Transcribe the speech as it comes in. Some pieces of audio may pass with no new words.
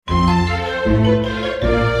Hello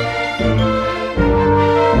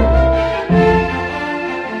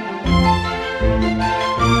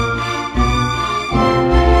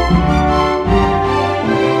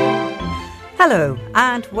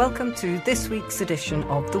and welcome to this week's edition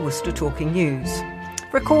of the Worcester Talking News.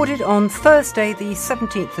 Recorded on Thursday the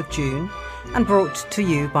 17th of June and brought to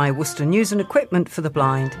you by Worcester News and Equipment for the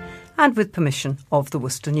Blind and with permission of the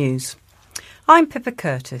Worcester News. I'm Pippa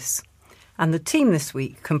Curtis and the team this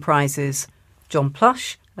week comprises John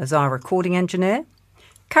Plush as our recording engineer,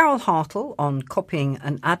 Carol Hartle on copying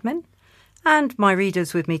and admin, and my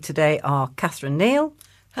readers with me today are Catherine Neal.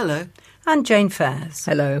 Hello. And Jane Fairs.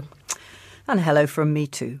 Hello. And hello from me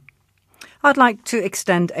too. I'd like to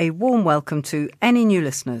extend a warm welcome to any new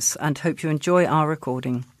listeners and hope you enjoy our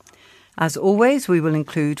recording. As always, we will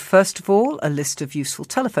include, first of all, a list of useful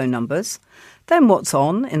telephone numbers, then what's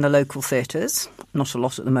on in the local theatres, not a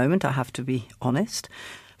lot at the moment, I have to be honest,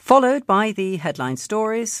 followed by the headline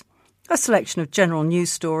stories, a selection of general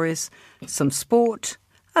news stories, some sport,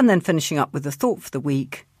 and then finishing up with the thought for the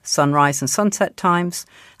week, sunrise and sunset times,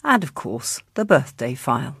 and of course, the birthday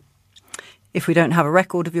file. If we don't have a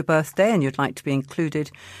record of your birthday and you'd like to be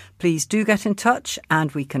included, please do get in touch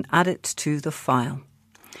and we can add it to the file.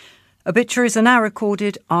 Obituaries are now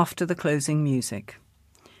recorded after the closing music.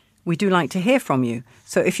 We do like to hear from you,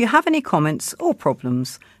 so if you have any comments or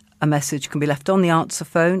problems, a message can be left on the answer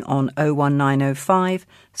phone on 01905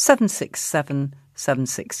 767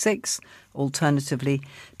 766. Alternatively,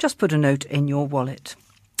 just put a note in your wallet.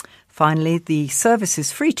 Finally, the service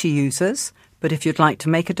is free to users, but if you'd like to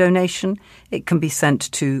make a donation, it can be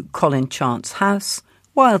sent to Colin Chance House,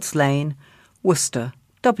 Wilds Lane, Worcester,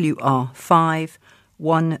 WR5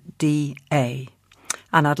 1DA.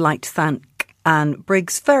 And I'd like to thank Anne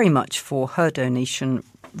Briggs very much for her donation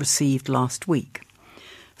received last week.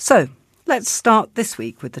 So, let's start this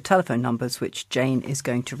week with the telephone numbers which Jane is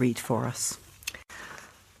going to read for us.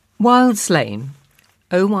 Wilds Lane,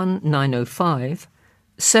 01905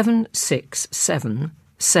 767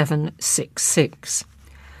 766.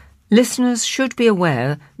 Listeners should be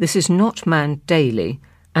aware this is not manned daily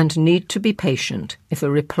and need to be patient if a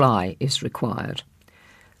reply is required.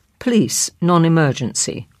 Police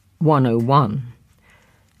non-emergency 101.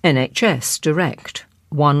 NHS Direct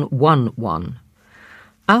 111.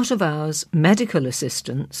 Out of hours medical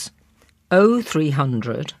assistance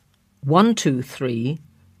 0300 123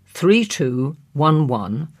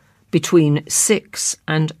 3211 between 6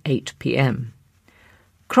 and 8 p.m.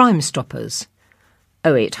 Crime Stoppers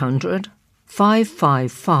 0800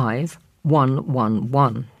 555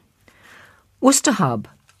 111. Worcester Hub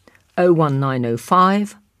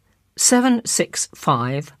 01905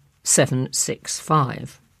 765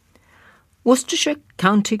 765. Worcestershire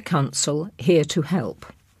County Council here to help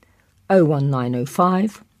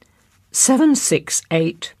 01905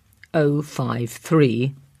 768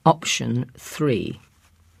 053 option 3.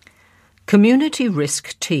 Community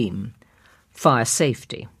Risk Team Fire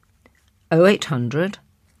Safety 0800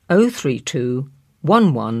 032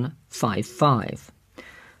 1155.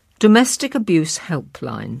 Domestic Abuse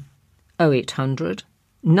Helpline 0800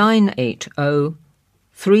 980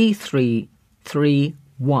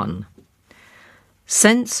 3331.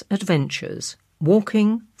 Sense Adventures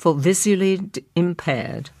Walking for Visually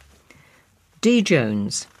Impaired D.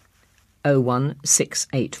 Jones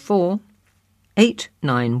 01684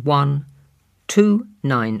 891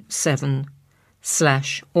 297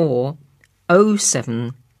 /or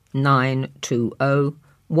 07920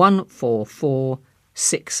 144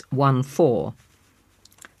 614.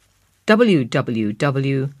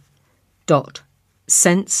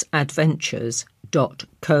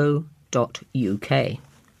 www.senseadventures.co.uk.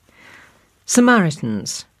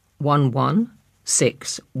 Samaritans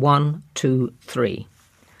 116123.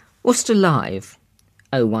 Worcester Live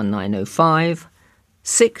 01905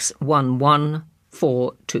 611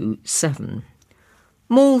 427.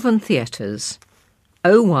 Malvern Theatres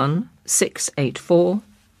 01684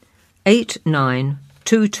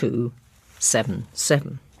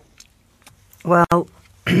 892277. Well,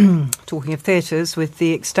 talking of theatres, with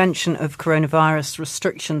the extension of coronavirus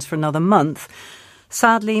restrictions for another month,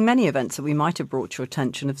 sadly many events that we might have brought to your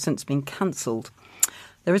attention have since been cancelled.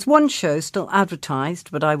 There is one show still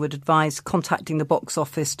advertised, but I would advise contacting the box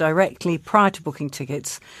office directly prior to booking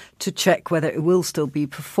tickets to check whether it will still be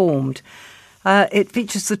performed. It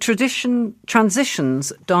features the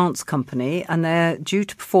Transitions Dance Company, and they're due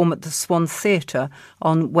to perform at the Swan Theatre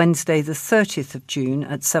on Wednesday the 30th of June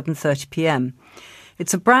at 7:30pm.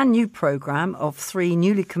 It's a brand new programme of 3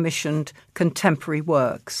 newly commissioned contemporary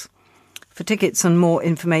works. For tickets and more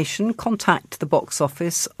information, contact the box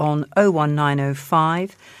office on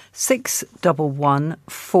 01905 611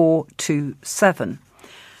 427.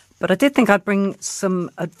 But I did think I'd bring some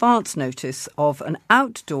advance notice of an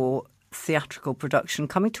outdoor theatrical production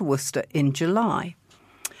coming to Worcester in July.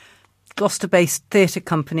 Gloucester-based theatre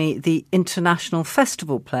company the International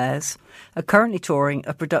Festival Players are currently touring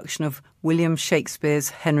a production of William Shakespeare's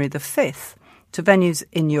Henry V to venues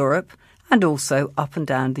in Europe and also up and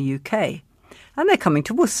down the UK. And they're coming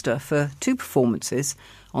to Worcester for 2 performances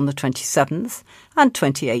on the 27th and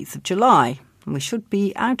 28th of July. And we should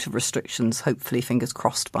be out of restrictions, hopefully, fingers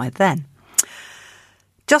crossed, by then.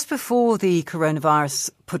 Just before the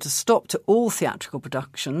coronavirus put a stop to all theatrical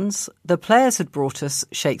productions, the Players had brought us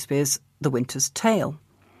Shakespeare's The Winter's Tale.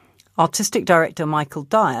 Artistic director Michael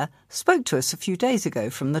Dyer spoke to us a few days ago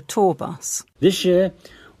from the tour bus. This year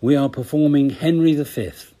we are performing Henry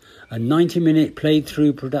V, a 90-minute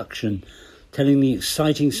played-through production telling the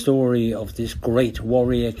exciting story of this great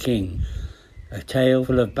warrior king, a tale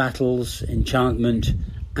full of battles, enchantment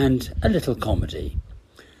and a little comedy.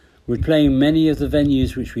 We're playing many of the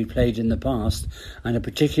venues which we played in the past and are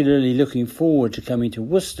particularly looking forward to coming to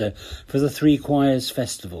Worcester for the Three Choirs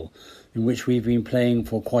Festival, in which we've been playing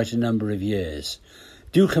for quite a number of years.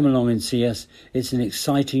 Do come along and see us. It's an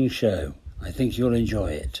exciting show. I think you'll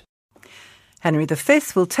enjoy it. Henry V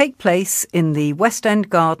will take place in the West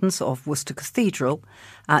End Gardens of Worcester Cathedral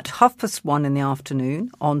at 1:30 in the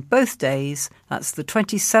afternoon on both days. That's the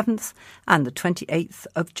 27th and the 28th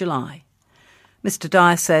of July. Mr.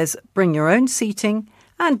 Dyer says bring your own seating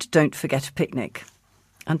and don't forget a picnic.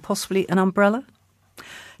 And possibly an umbrella?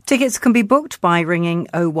 Tickets can be booked by ringing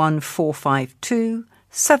 01452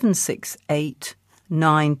 768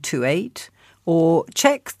 928 or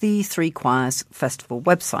check the Three Choirs Festival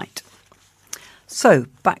website. So,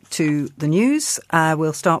 back to the news.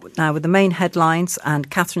 We'll start now with the main headlines,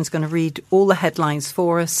 and Catherine's going to read all the headlines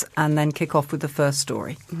for us and then kick off with the first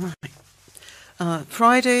story. Right.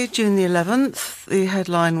 Friday, June the 11th, the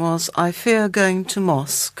headline was, I fear going to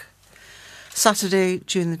mosque. Saturday,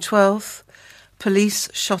 June the 12th, police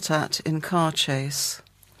shot at in car chase.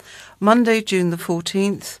 Monday, June the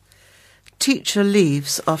 14th, teacher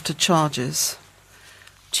leaves after charges.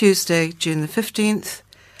 Tuesday, June the 15th,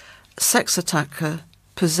 sex attacker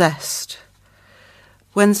possessed.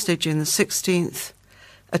 Wednesday, June the 16th,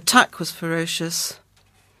 attack was ferocious.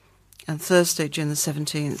 And Thursday, June the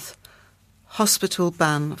 17th, hospital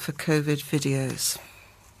ban for COVID videos.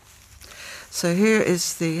 So here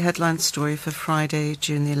is the headline story for Friday,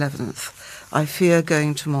 June the 11th. I fear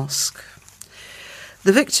going to mosque.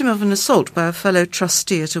 The victim of an assault by a fellow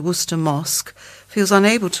trustee at a Worcester mosque feels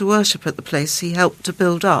unable to worship at the place he helped to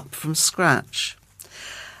build up from scratch.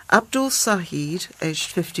 Abdul Sahid,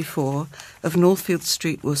 aged 54, of Northfield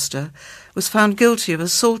Street, Worcester, was found guilty of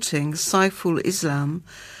assaulting Saiful Islam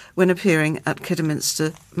when appearing at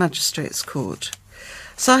Kidderminster Magistrates Court.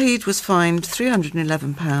 Sahid was fined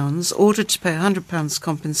 £311, ordered to pay £100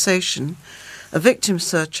 compensation, a victim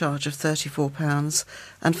surcharge of £34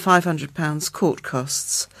 and £500 court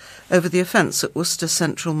costs over the offence at Worcester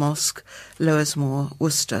Central Mosque, Lowersmoor,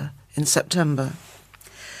 Worcester, in September.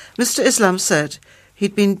 Mr. Islam said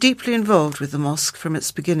he'd been deeply involved with the mosque from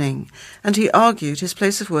its beginning, and he argued his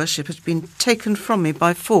place of worship had been taken from me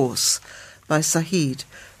by force by Sahid,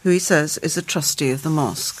 who he says is a trustee of the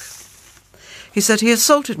mosque. He said he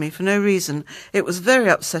assaulted me for no reason. It was very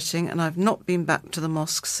upsetting and I've not been back to the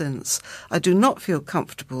mosque since. I do not feel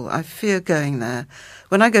comfortable. I fear going there.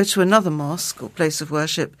 When I go to another mosque or place of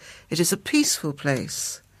worship, it is a peaceful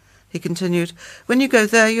place. He continued, when you go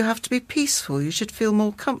there you have to be peaceful. You should feel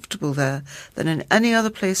more comfortable there than in any other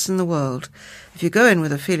place in the world. If you go in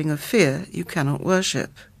with a feeling of fear, you cannot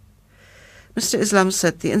worship. Mr. Islam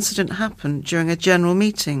said the incident happened during a general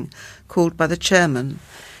meeting called by the chairman,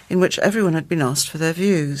 in which everyone had been asked for their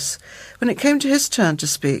views. When it came to his turn to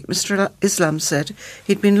speak, Mr. Islam said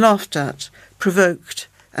he'd been laughed at, provoked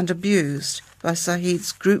and abused by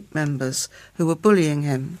Sahid's group members who were bullying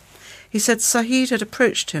him. He said Sahid had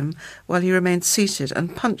approached him while he remained seated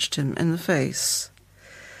and punched him in the face.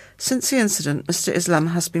 Since the incident, Mr. Islam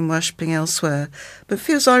has been worshipping elsewhere, but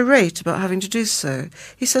feels irate about having to do so.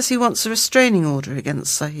 He says he wants a restraining order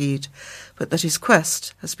against Sahid, but that his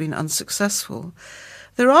quest has been unsuccessful.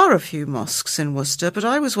 There are a few mosques in Worcester, but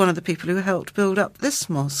I was one of the people who helped build up this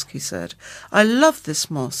mosque, he said. I love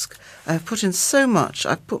this mosque. I have put in so much.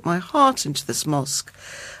 I've put my heart into this mosque.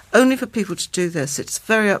 Only for people to do this, it's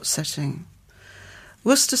very upsetting.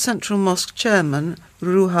 Worcester Central Mosque chairman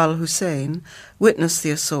Ruhal Hussain witnessed the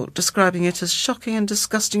assault, describing it as shocking and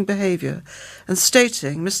disgusting behaviour and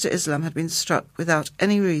stating Mr. Islam had been struck without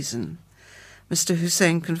any reason. Mr.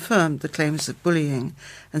 Hussein confirmed the claims of bullying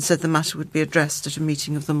and said the matter would be addressed at a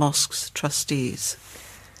meeting of the mosque's trustees.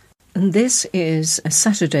 And this is a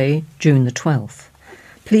Saturday, June the 12th.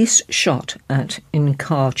 Police shot at in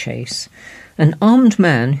car chase. An armed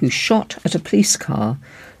man who shot at a police car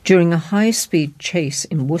during a high-speed chase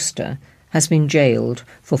in Worcester has been jailed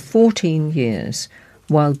for 14 years,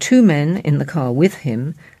 while 2 men in the car with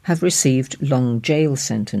him have received long jail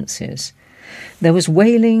sentences. There was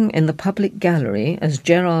wailing in the public gallery as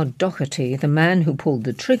Gerard Doherty, the man who pulled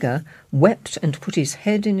the trigger, wept and put his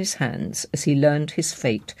head in his hands as he learned his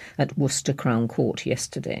fate at Worcester Crown Court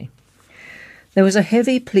yesterday. There was a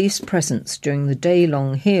heavy police presence during the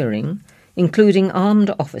day-long hearing, including armed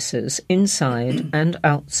officers inside and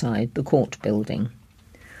outside the court building.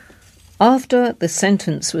 After the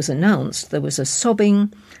sentence was announced, there was a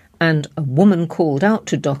sobbing, and a woman called out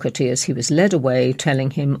to Doherty as he was led away,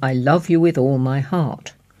 telling him, "I love you with all my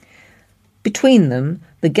heart." Between them,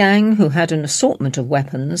 the gang, who had an assortment of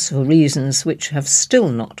weapons for reasons which have still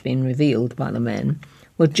not been revealed by the men,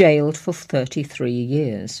 were jailed for 33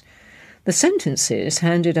 years. The sentences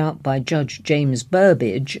handed out by Judge James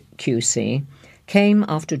Burbidge, QC, came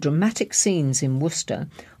after dramatic scenes in Worcester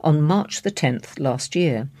on March the 10th last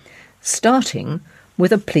year, starting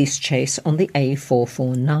with a police chase on the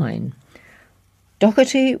A449.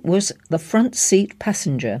 Doherty was the front seat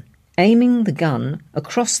passenger, aiming the gun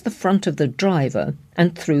across the front of the driver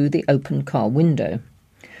and through the open car window.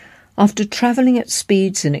 After travelling at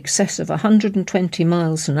speeds in excess of 120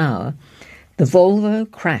 miles an hour, the Volvo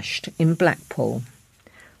crashed in Blackpool.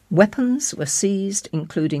 Weapons were seized,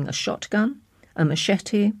 including a shotgun, a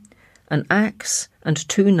machete, an axe and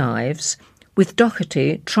 2 knives, with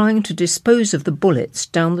Doherty trying to dispose of the bullets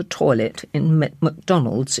down the toilet in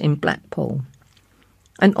McDonald's in Blackpool.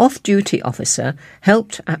 An off-duty officer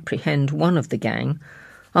helped apprehend one of the gang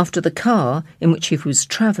after the car in which he was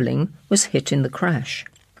travelling was hit in the crash.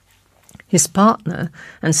 His partner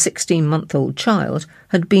and 16-month-old child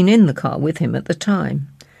had been in the car with him at the time.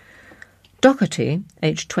 Doherty,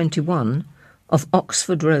 aged 21, of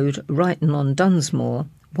Oxford Road, Ryton-on-Dunsmore,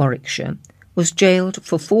 Warwickshire, was jailed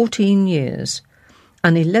for 14 years,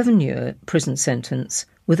 an 11-year prison sentence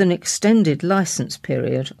with an extended licence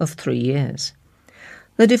period of 3 years.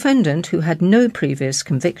 The defendant, who had no previous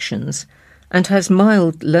convictions and has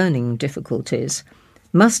mild learning difficulties,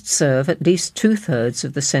 must serve at least 2/3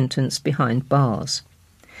 of the sentence behind bars.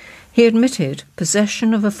 He admitted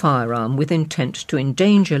possession of a firearm with intent to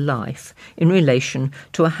endanger life in relation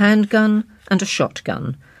to a handgun and a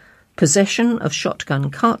shotgun, possession of shotgun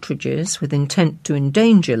cartridges with intent to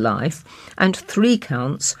endanger life, and 3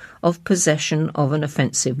 counts of possession of an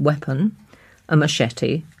offensive weapon, a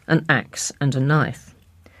machete, an axe and a knife.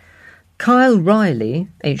 Kyle Riley,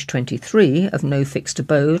 aged 23, of no fixed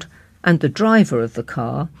abode, and the driver of the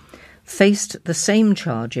car, faced the same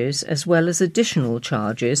charges as well as additional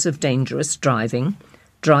charges of dangerous driving,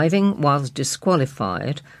 driving whilst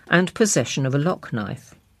disqualified, and possession of a lock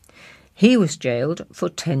knife. He was jailed for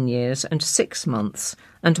 10 years and 6 months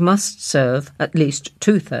and must serve at least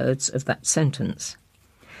 2/3 of that sentence.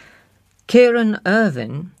 Kieran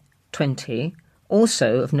Irvin, 20,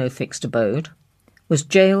 also of no fixed abode, was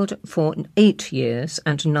jailed for 8 years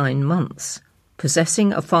and 9 months,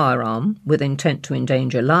 possessing a firearm with intent to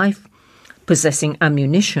endanger life, possessing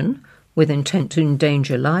ammunition with intent to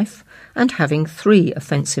endanger life, and having 3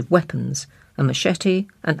 offensive weapons, a machete,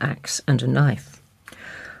 an axe and a knife.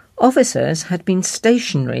 Officers had been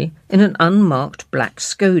stationary in an unmarked black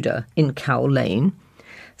Skoda in Cow Lane,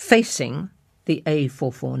 facing the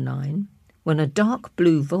A449, when a dark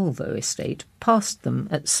blue Volvo estate passed them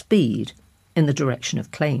at speed in the direction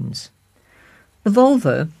of Claims. The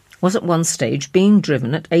Volvo was at one stage being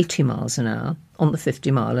driven at 80 miles an hour on the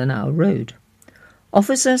 50-mile-an-hour road.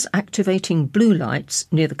 Officers activating blue lights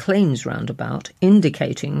near the Claims roundabout,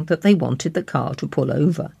 indicating that they wanted the car to pull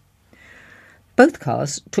over. Both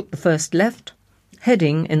cars took the first left,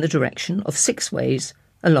 heading in the direction of 6 ways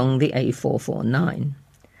along the A449.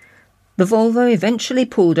 The Volvo eventually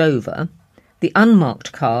pulled over, the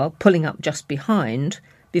unmarked car pulling up just behind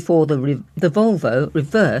before the Volvo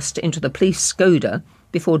reversed into the police Skoda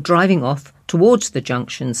before driving off towards the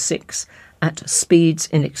junction 6 at speeds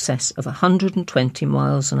in excess of 120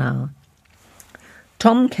 miles an hour.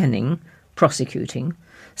 Tom Kenning, prosecuting,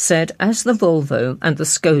 said as the Volvo and the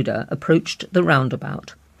Skoda approached the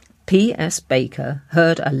roundabout, P.S. Baker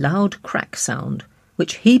heard a loud crack sound,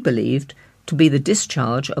 which he believed to be the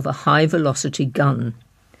discharge of a high-velocity gun.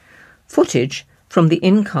 Footage from the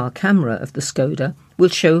in-car camera of the Skoda will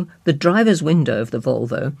show the driver's window of the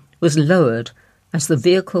Volvo was lowered as the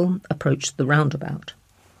vehicle approached the roundabout.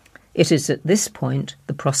 It is at this point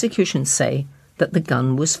the prosecution say that the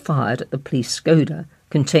gun was fired at the police Skoda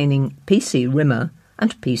containing PC Rimmer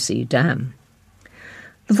and PC Dam.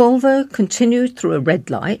 The Volvo continued through a red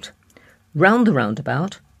light, round the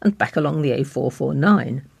roundabout and back along the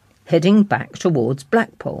A449, heading back towards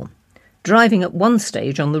Blackpool, driving at one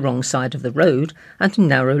stage on the wrong side of the road and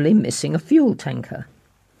narrowly missing a fuel tanker.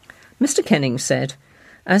 Mr. Kenning said,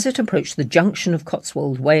 as it approached the junction of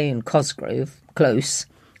Cotswold Way and Cosgrove Close,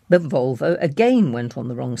 the Volvo again went on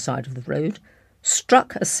the wrong side of the road,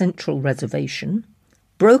 struck a central reservation,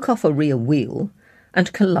 broke off a rear wheel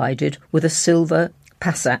and collided with a silver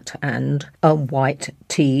Passat and a white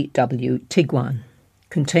TW Tiguan,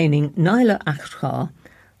 containing Naila Akhtar,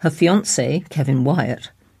 her fiancé Kevin Wyatt,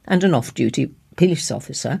 and an off-duty police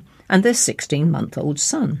officer and their 16-month-old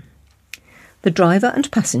son. The driver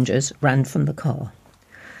and passengers ran from the car.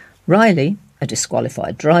 Riley, a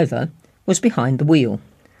disqualified driver, was behind the wheel,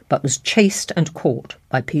 but was chased and caught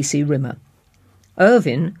by PC Rimmer.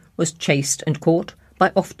 Irvin was chased and caught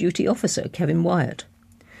by off-duty officer Kevin Wyatt.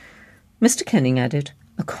 Mr. Kenning added,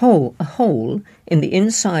 a hole in the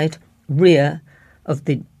inside rear of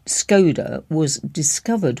the Skoda was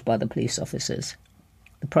discovered by the police officers.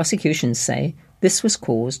 The prosecution say this was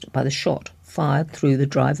caused by the shot fired through the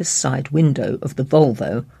driver's side window of the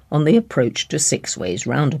Volvo on the approach to Sixways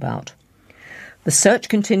roundabout. The search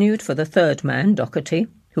continued for the third man, Doherty,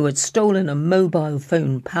 who had stolen a mobile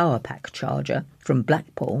phone power pack charger from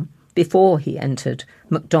Blackpool before he entered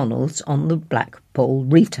McDonald's on the Blackpool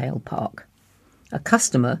retail park. A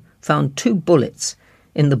customer found 2 bullets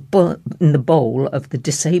in the bowl of the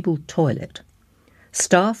disabled toilet.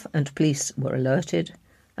 Staff and police were alerted,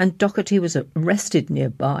 and Doherty was arrested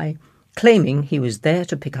nearby, claiming he was there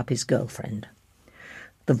to pick up his girlfriend.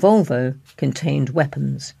 The Volvo contained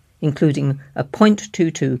weapons, including a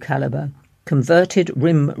 .22 caliber converted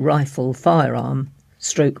rim rifle firearm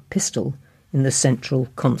 / pistol in the central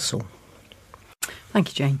console. Thank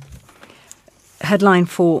you, Jane. Headline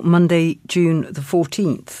for Monday, June the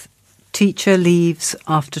 14th. Teacher leaves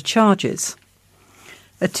after charges.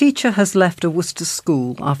 A teacher has left a Worcester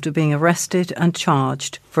school after being arrested and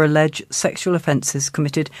charged for alleged sexual offences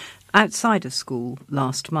committed outside of school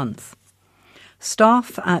last month.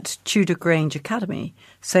 Staff at Tudor Grange Academy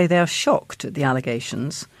say they are shocked at the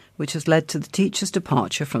allegations, which has led to the teacher's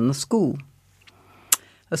departure from the school.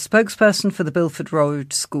 A spokesperson for the Bilford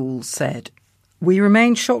Road School said, "We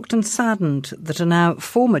remain shocked and saddened that a now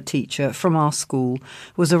former teacher from our school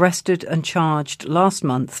was arrested and charged last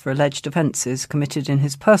month for alleged offences committed in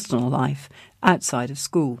his personal life outside of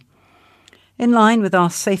school. In line with our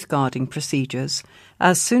safeguarding procedures,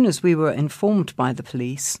 as soon as we were informed by the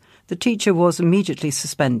police, the teacher was immediately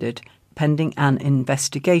suspended, pending an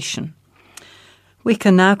investigation. We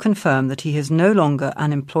can now confirm that he is no longer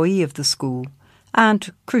an employee of the school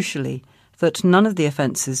and, crucially, that none of the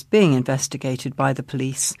offences being investigated by the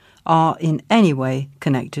police are in any way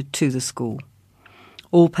connected to the school.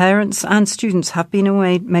 All parents and students have been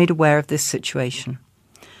made aware of this situation.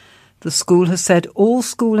 The school has said all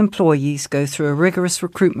school employees go through a rigorous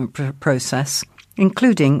recruitment process,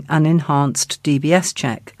 including an enhanced DBS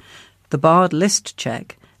check, the barred list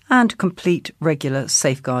check, and complete regular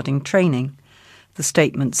safeguarding training. The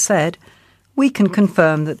statement said, "We can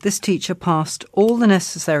confirm that this teacher passed all the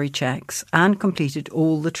necessary checks and completed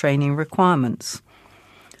all the training requirements.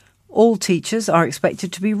 All teachers are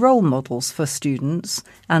expected to be role models for students,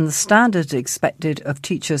 and the standards expected of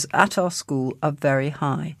teachers at our school are very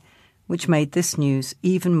high," which made this news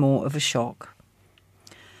even more of a shock.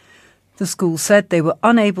 The school said they were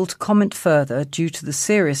unable to comment further due to the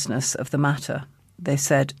seriousness of the matter. They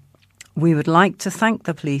said, "We would like to thank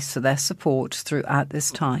the police for their support throughout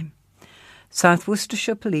this time." South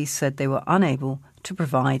Worcestershire Police said they were unable to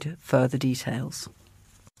provide further details.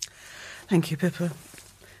 Thank you, Pippa.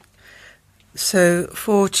 So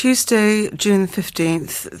for Tuesday, June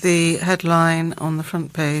 15th, the headline on the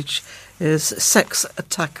front page is "Sex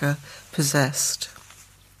Attacker Possessed."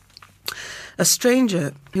 A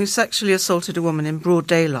stranger who sexually assaulted a woman in broad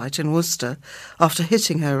daylight in Worcester after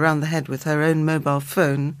hitting her around the head with her own mobile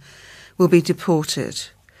phone will be deported.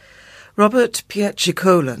 Robert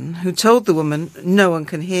Pietchicolan, who told the woman, "No one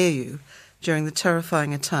can hear you," during the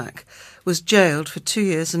terrifying attack, was jailed for 2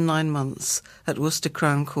 years and 9 months at Worcester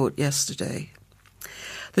Crown Court yesterday.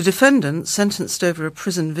 The defendant, sentenced over a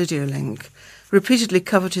prison video link, repeatedly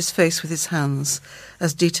covered his face with his hands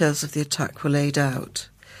as details of the attack were laid out.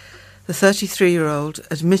 The 33-year-old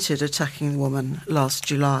admitted attacking the woman last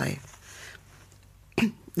July.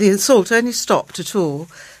 The assault only stopped at all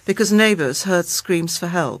because neighbours heard screams for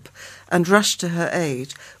help and rushed to her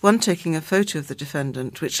aid, one taking a photo of the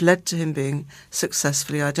defendant, which led to him being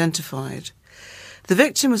successfully identified. The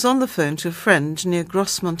victim was on the phone to a friend near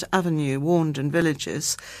Grossmont Avenue, Warndon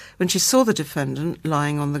Villages, when she saw the defendant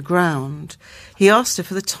lying on the ground. He asked her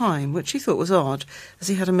for the time, which she thought was odd, as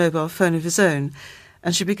he had a mobile phone of his own,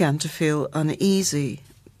 and she began to feel uneasy.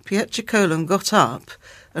 Pietchakolan got up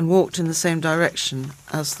and walked in the same direction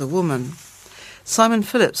as the woman. Simon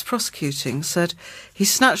Phillips, prosecuting, said he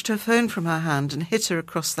snatched her phone from her hand and hit her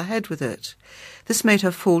across the head with it. This made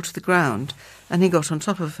her fall to the ground, and he got on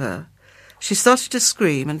top of her. She started to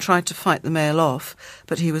scream and tried to fight the male off,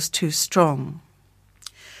 but he was too strong.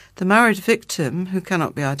 The married victim, who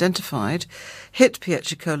cannot be identified, hit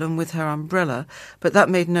Pietchakolan with her umbrella, but that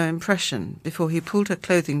made no impression before he pulled her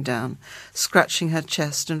clothing down, scratching her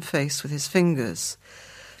chest and face with his fingers.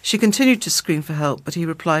 She continued to scream for help, but he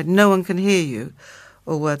replied, "No one can hear you,"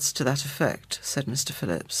 or words to that effect, said Mr.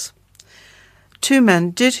 Phillips. 2 men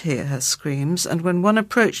did hear her screams, and when one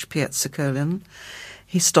approached Pietchakolan,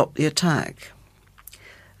 he stopped the attack.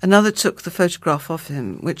 Another took the photograph of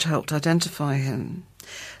him, which helped identify him.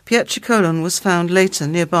 Pietchakolan was found later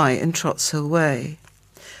nearby in Trots Hill Way.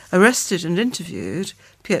 Arrested and interviewed,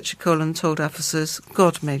 Pietchakolan told officers,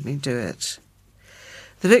 "God made me do it."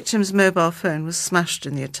 The victim's mobile phone was smashed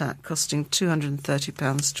in the attack, costing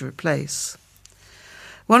 £230 to replace.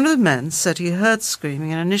 One of the men said he heard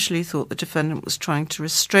screaming and initially thought the defendant was trying to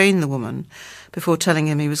restrain the woman before telling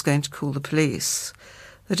him he was going to call the police.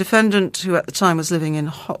 The defendant, who at the time was living in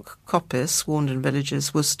Hock Coppice, Warndon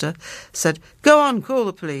Villages, Worcester, said, "Go on, call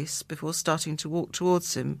the police," before starting to walk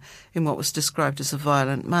towards him in what was described as a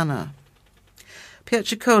violent manner.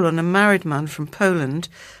 Pietchakolan, a married man from Poland,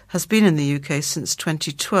 has been in the UK since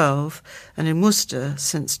 2012 and in Worcester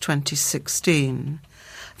since 2016.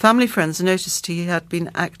 Family friends noticed he had been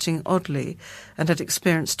acting oddly and had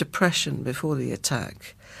experienced depression before the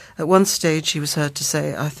attack. At one stage he was heard to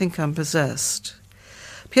say, "I think I'm possessed."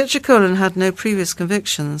 Pietchakolan had no previous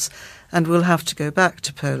convictions and will have to go back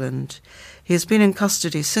to Poland. He has been in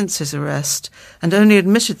custody since his arrest and only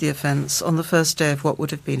admitted the offence on the first day of what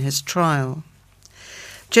would have been his trial.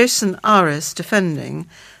 Jason Aris, defending,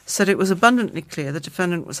 said it was abundantly clear the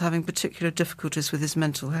defendant was having particular difficulties with his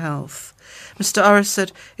mental health. Mr. Aris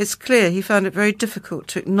said, "It's clear he found it very difficult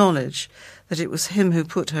to acknowledge that it was him who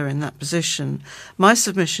put her in that position. My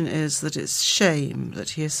submission is that it's shame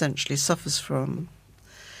that he essentially suffers from."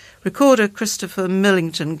 Recorder Christopher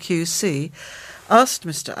Millington QC asked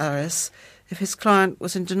Mr. Aris if his client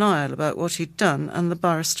was in denial about what he'd done, and the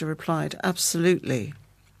barrister replied, "Absolutely."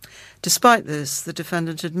 Despite this, the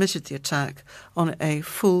defendant admitted the attack on a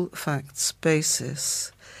full facts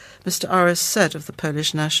basis. Mr. Aris said of the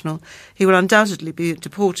Polish national, he will undoubtedly be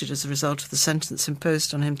deported as a result of the sentence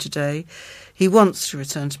imposed on him today. He wants to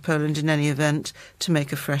return to Poland in any event to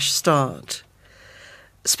make a fresh start.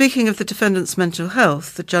 Speaking of the defendant's mental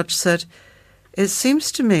health, the judge said, "It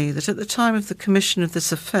seems to me that at the time of the commission of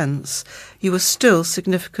this offence, you were still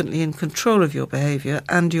significantly in control of your behaviour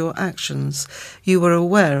and your actions. You were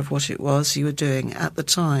aware of what it was you were doing at the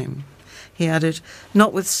time." He added,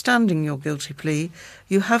 "Notwithstanding your guilty plea,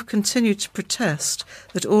 you have continued to protest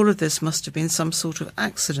that all of this must have been some sort of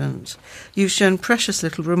accident. You've shown precious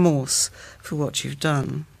little remorse for what you've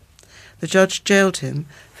done." The judge jailed him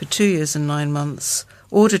for 2 years and 9 months,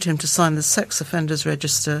 ordered him to sign the sex offenders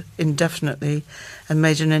register indefinitely, and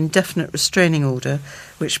made an indefinite restraining order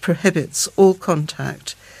which prohibits all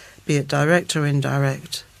contact, be it direct or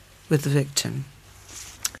indirect, with the victim.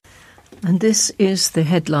 And this is the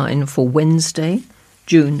headline for Wednesday,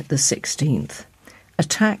 June the 16th.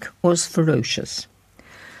 Attack was ferocious.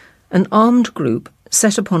 An armed group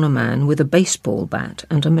set upon a man with a baseball bat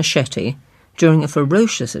and a machete during a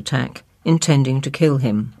ferocious attack intending to kill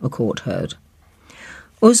him, a court heard.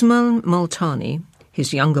 Usman Multani,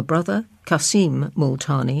 his younger brother, Qasim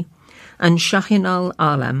Multani, and Shahin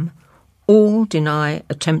al-Alam all deny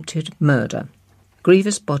attempted murder,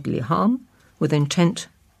 grievous bodily harm with intent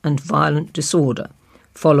and violent disorder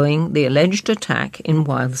following the alleged attack in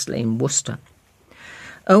Wiles Lane, Worcester.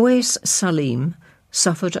 Owais Salim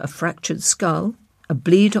suffered a fractured skull, a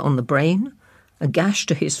bleed on the brain, a gash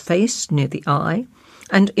to his face near the eye,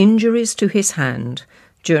 and injuries to his hand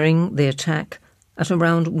during the attack at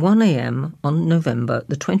around 1 a.m. on November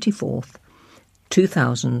the 24th,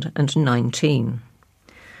 2019.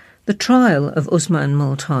 The trial of Usman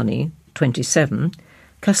Multani, 27,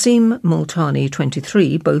 Qasim Multani,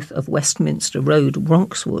 23, both of Westminster Road,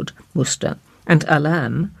 Ronkswood, Worcester, and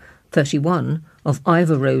Alam, 31, of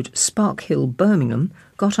Ivor Road, Spark Hill, Birmingham,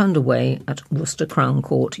 got underway at Worcester Crown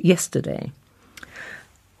Court yesterday.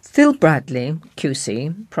 Phil Bradley,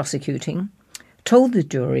 QC, prosecuting, told the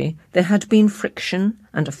jury there had been friction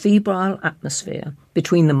and a febrile atmosphere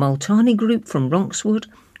between the Multani group from Ronkswood,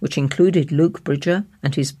 which included Luke Bridger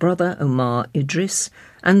and his brother Omar Idris,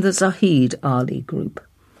 and the Zahid Ali group.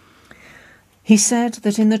 He said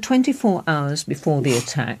that in the 24 hours before the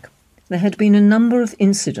attack, there had been a number of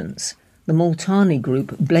incidents the Multani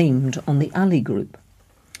group blamed on the Ali group.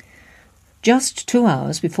 Just 2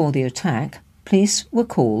 hours before the attack, police were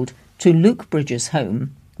called to Luke Bridger's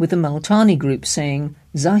home, with the Multani group saying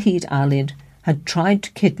Zahid Ali had tried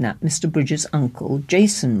to kidnap Mr. Bridger's uncle,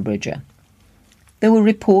 Jason Bridger. There were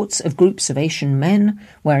reports of groups of Asian men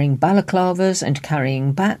wearing balaclavas and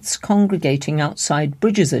carrying bats congregating outside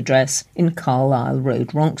Bridger's address in Carlisle Road,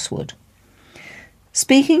 Ronkswood.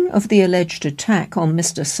 Speaking of the alleged attack on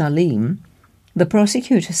Mr. Salim, the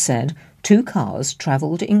prosecutor said 2 cars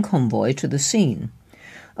travelled in convoy to the scene,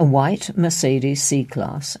 a white Mercedes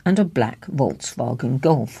C-Class and a black Volkswagen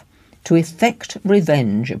Golf, to effect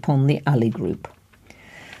revenge upon the Ali group.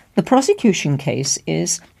 The prosecution case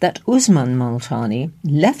is that Usman Multani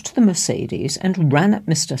left the Mercedes and ran at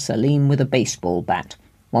Mr. Salim with a baseball bat,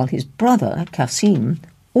 while his brother, Qasim,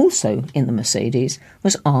 also in the Mercedes,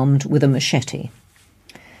 was armed with a machete.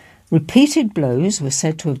 Repeated blows were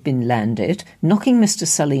said to have been landed, knocking Mr.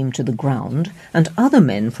 Salim to the ground, and other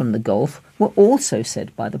men from the Gulf were also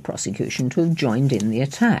said by the prosecution to have joined in the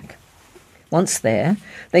attack. Once there,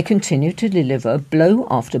 they continued to deliver blow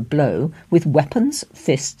after blow with weapons,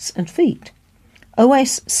 fists and feet.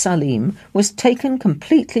 Owais Salim was taken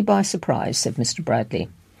completely by surprise, said Mr. Bradley.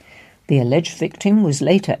 The alleged victim was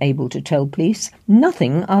later able to tell police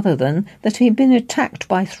nothing other than that he had been attacked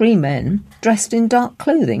by 3 men dressed in dark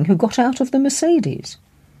clothing who got out of the Mercedes.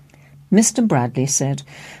 Mr. Bradley said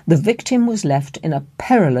the victim was left in a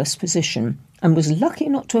perilous position and was lucky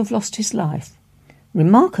not to have lost his life.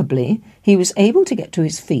 Remarkably, he was able to get to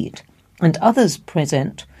his feet, and others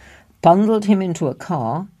present bundled him into a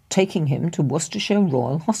car, taking him to Worcestershire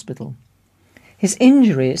Royal Hospital. His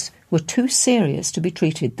injuries were too serious to be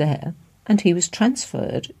treated there, and he was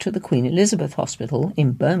transferred to the Queen Elizabeth Hospital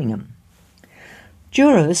in Birmingham.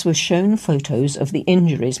 Jurors were shown photos of the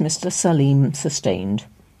injuries Mr. Salim sustained,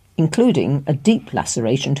 including a deep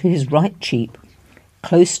laceration to his right cheek,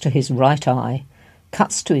 close to his right eye.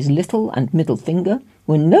 Cuts to his little and middle finger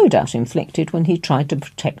were no doubt inflicted when he tried to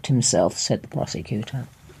protect himself, said the prosecutor.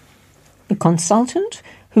 The consultant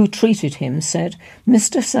who treated him said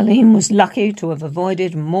Mr. Salim was lucky to have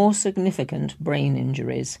avoided more significant brain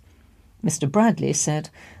injuries. Mr. Bradley said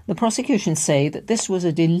the prosecution say that this was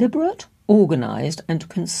a deliberate, organised and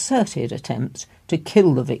concerted attempt to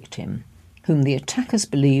kill the victim, whom the attackers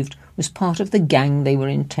believed was part of the gang they were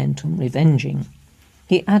intent on revenging.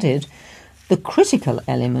 He added, the critical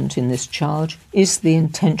element in this charge is the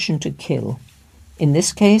intention to kill. In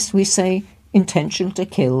this case, we say intention to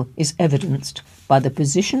kill is evidenced by the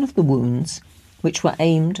position of the wounds, which were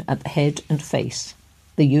aimed at the head and face,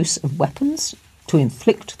 the use of weapons to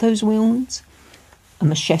inflict those wounds, a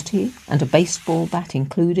machete and a baseball bat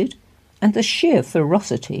included, and the sheer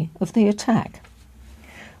ferocity of the attack.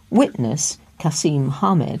 Witness Qasim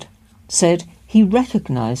Hamed said he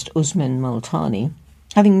recognised Usman Multani,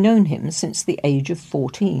 having known him since the age of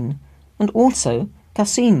 14, and also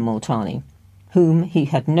Qasim Multani, whom he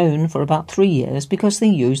had known for about 3 years because they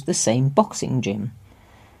used the same boxing gym.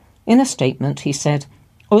 In a statement he said,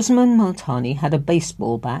 Usman Multani had a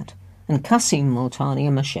baseball bat and Qasim Multani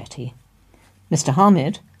a machete. Mr.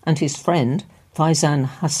 Hamid and his friend, Faizan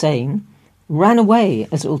Hussain, ran away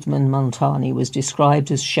as Usman Multani was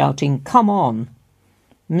described as shouting, "Come on!"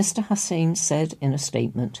 Mr. Hussain said in a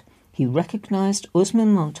statement he recognised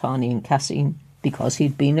Usman Multani and Qasim because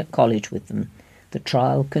he'd been at college with them. The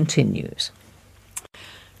trial continues.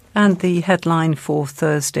 And the headline for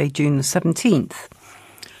Thursday, June the 17th.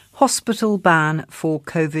 Hospital ban for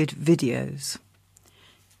COVID videos.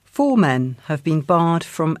 4 men have been barred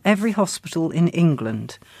from every hospital in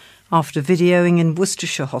England after videoing in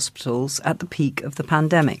Worcestershire hospitals at the peak of the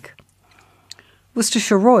pandemic.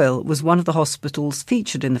 Worcestershire Royal was one of the hospitals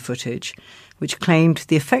featured in the footage, which claimed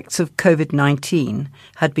the effects of COVID-19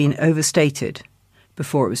 had been overstated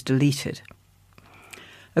before it was deleted.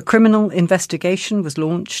 A criminal investigation was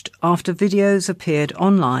launched after videos appeared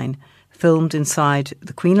online filmed inside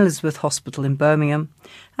the Queen Elizabeth Hospital in Birmingham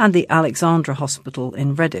and the Alexandra Hospital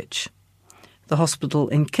in Redditch. The hospital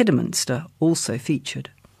in Kidderminster also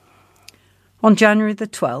featured. On January the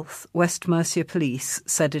 12th, West Mercia Police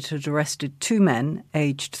said it had arrested 2 men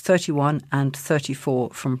aged 31 and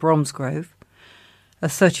 34 from Bromsgrove, a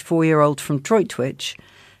 34-year-old from Droitwich,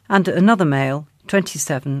 and another male,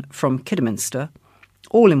 27, from Kidderminster,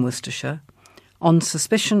 all in Worcestershire, on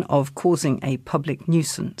suspicion of causing a public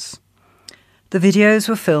nuisance. The videos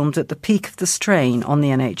were filmed at the peak of the strain on the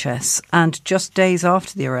NHS, and just days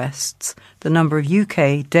after the arrests, the number of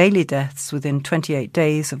UK daily deaths within 28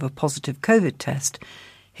 days of a positive COVID test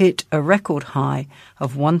hit a record high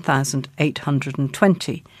of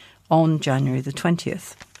 1,820 on January the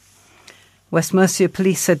 20th. West Mercia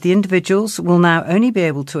Police said the individuals will now only be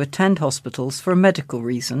able to attend hospitals for a medical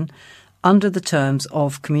reason under the terms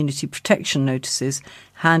of community protection notices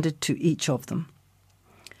handed to each of them.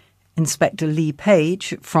 Inspector Lee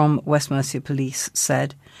Page from West Mercia Police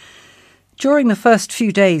said, "During the first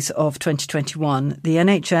few days of 2021, the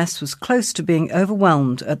NHS was close to being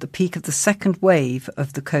overwhelmed at the peak of the second wave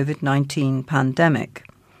of the COVID-19 pandemic.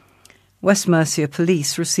 West Mercia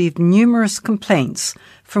Police received numerous complaints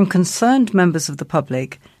from concerned members of the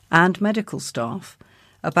public and medical staff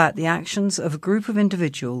about the actions of a group of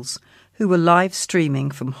individuals who were live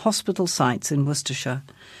streaming from hospital sites in Worcestershire,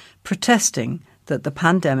 protesting that the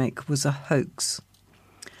pandemic was a hoax.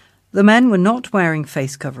 The men were not wearing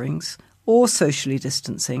face coverings or socially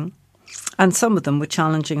distancing, and some of them were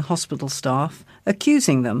challenging hospital staff,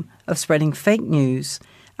 accusing them of spreading fake news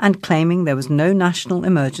and claiming there was no national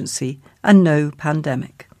emergency and no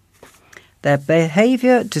pandemic. Their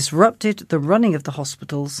behaviour disrupted the running of the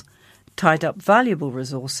hospitals, tied up valuable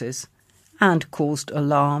resources, and caused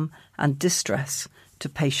alarm and distress to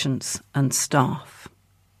patients and staff."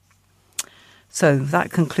 So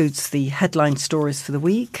that concludes the headline stories for the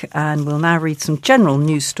week, and we'll now read some general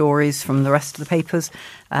news stories from the rest of the papers.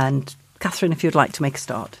 And Catherine, if you'd like to make a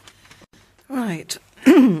start. Right.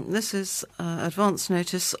 This is advance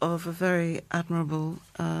notice of a very admirable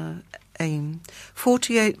aim.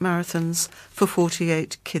 48 marathons for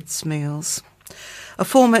 48 kids' meals. A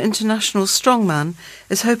former international strongman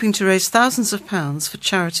is hoping to raise thousands of pounds for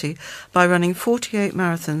charity by running 48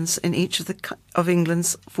 marathons in each of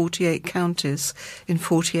England's 48 counties in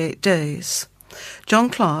 48 days. John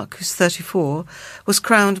Clark, who's 34, was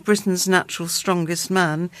crowned Britain's natural strongest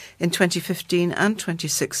man in 2015 and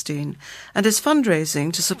 2016 and is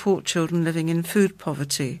fundraising to support children living in food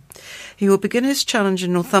poverty. He will begin his challenge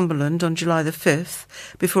in Northumberland on July the 5th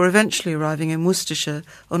before eventually arriving in Worcestershire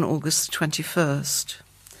on August 21st.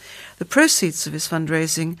 The proceeds of his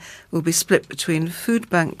fundraising will be split between food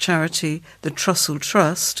bank charity the Trussell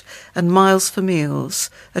Trust and Miles for Meals,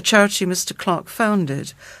 a charity Mr. Clark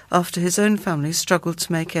founded after his own family struggled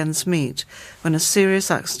to make ends meet when a serious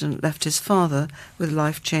accident left his father with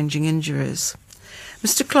life-changing injuries.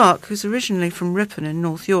 Mr. Clark, who's originally from Ripon in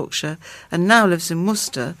North Yorkshire and now lives in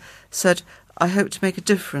Worcester, said, "I hope to make a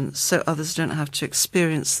difference so others don't have to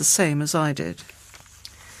experience the same as I did."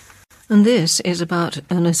 And this is about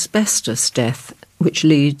an asbestos death which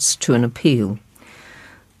leads to an appeal.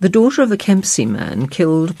 The daughter of a Kempsey man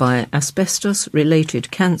killed by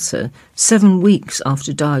asbestos-related cancer 7 weeks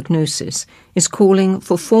after diagnosis is calling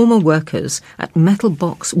for former workers at Metal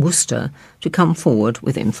Box Worcester to come forward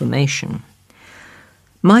with information.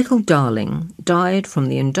 Michael Darling died from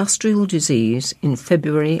the industrial disease in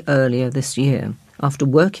February earlier this year after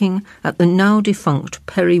working at the now-defunct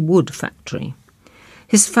Perry Wood factory.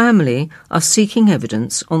 His family are seeking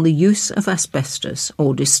evidence on the use of asbestos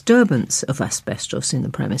or disturbance of asbestos in the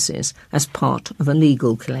premises as part of a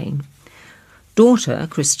legal claim. Daughter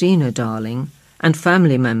Christina Darling and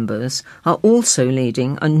family members are also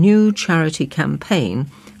leading a new charity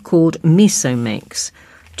campaign called Mesomakes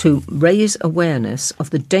to raise awareness of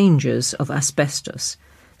the dangers of asbestos,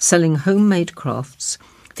 selling homemade crafts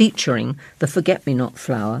featuring the forget-me-not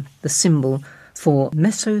flower, the symbol for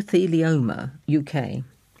mesothelioma UK.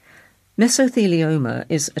 Mesothelioma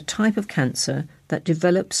is a type of cancer that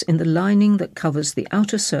develops in the lining that covers the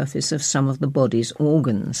outer surface of some of the body's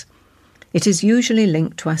organs. It is usually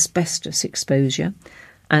linked to asbestos exposure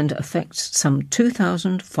and affects some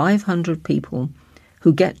 2,500 people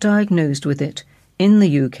who get diagnosed with it in the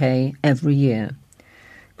UK every year.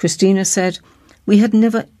 Christina said, "We had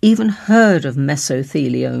never even heard of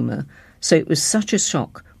mesothelioma, so it was such a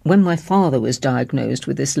shock when my father was diagnosed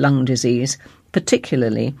with this lung disease,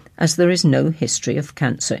 particularly as there is no history of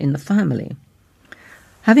cancer in the family."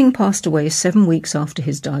 Having passed away 7 weeks after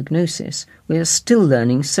his diagnosis, we are still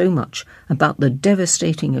learning so much about the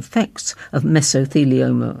devastating effects of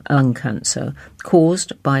mesothelioma lung cancer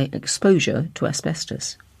caused by exposure to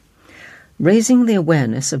asbestos. Raising the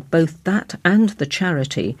awareness of both that and the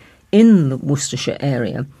charity in the Worcestershire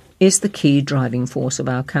area is the key driving force of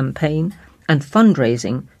our campaign and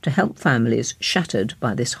fundraising to help families shattered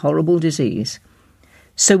by this horrible disease.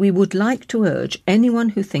 So we would like to urge anyone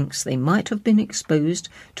who thinks they might have been exposed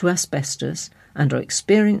to asbestos and are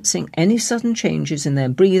experiencing any sudden changes in their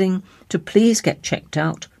breathing to please get checked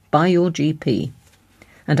out by your GP.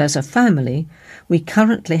 And as a family, we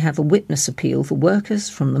currently have a witness appeal for workers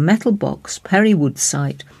from the Metal Box Perrywood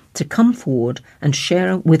site to come forward and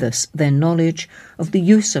share with us their knowledge of the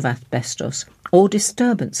use of asbestos or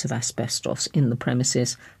disturbance of asbestos in the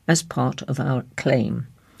premises as part of our claim.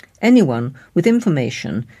 Anyone with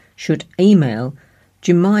information should email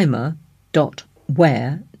jemima.ware,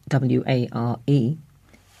 W-A-R-E,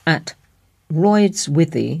 at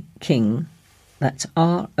Roydswithy King, that's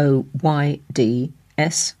ROYDSWITHY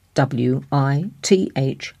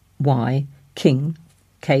King,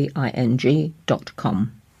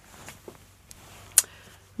 KING.com.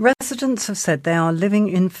 Residents have said they are living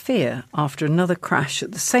in fear after another crash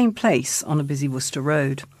at the same place on a busy Worcester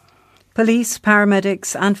road. Police,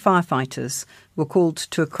 paramedics and firefighters were called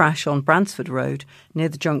to a crash on Bransford Road near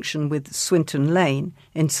the junction with Swinton Lane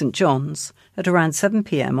in St John's at around 7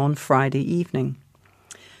 p.m. on Friday evening.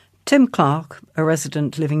 Tim Clark, a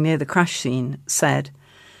resident living near the crash scene, said,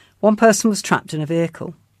 "One person was trapped in a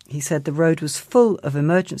vehicle. He said the road was full of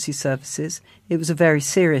emergency services. It was a very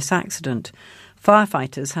serious accident.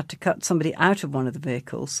 Firefighters had to cut somebody out of one of the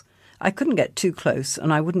vehicles. I couldn't get too close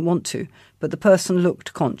and I wouldn't want to, but the person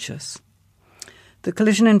looked conscious." The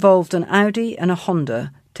collision involved an Audi and a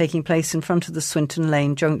Honda taking place in front of the Swinton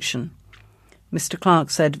Lane junction. Mr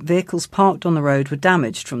Clark said vehicles parked on the road were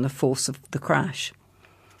damaged from the force of the crash.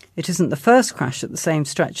 It isn't the first crash at the same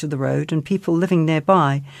stretch of the road, and people living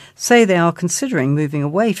nearby say they are considering moving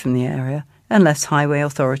away from the area unless highway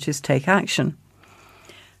authorities take action.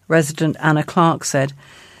 Resident Anna Clark said,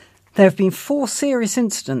 "There have been 4 serious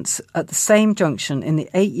incidents at the same junction in the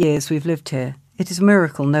 8 years we've lived here. It is a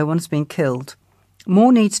miracle no one has been killed.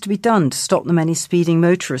 More needs to be done to stop the many speeding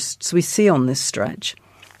motorists we see on this stretch.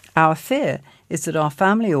 Our fear is that our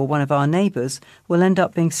family or one of our neighbours will end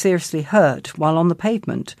up being seriously hurt while on the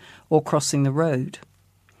pavement or crossing the road."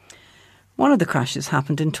 One of the crashes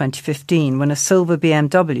happened in 2015 when a silver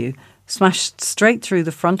BMW smashed straight through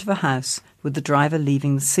the front of a house with the driver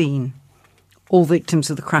leaving the scene. All victims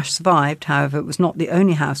of the crash survived. However, it was not the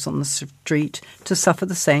only house on the street to suffer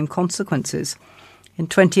the same consequences. In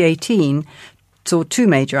 2018, saw 2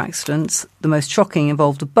 major accidents. The most shocking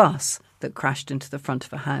involved a bus that crashed into the front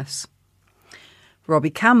of a house. Robbie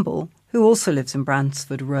Campbell, who also lives in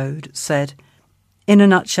Bransford Road, said, "In a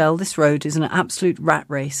nutshell, this road is an absolute rat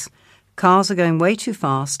race. Cars are going way too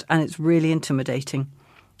fast and it's really intimidating.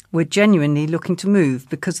 We're genuinely looking to move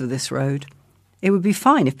because of this road. It would be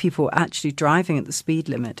fine if people were actually driving at the speed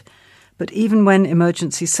limit, but even when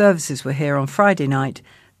emergency services were here on Friday night,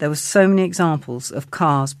 there were so many examples of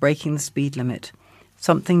cars breaking the speed limit.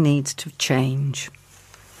 Something needs to change."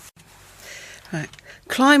 Right.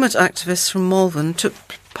 Climate activists from Malvern took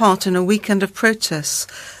part in a weekend of protests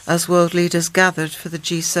as world leaders gathered for the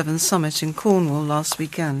G7 summit in Cornwall last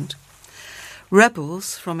weekend.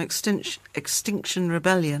 Rebels from Extinction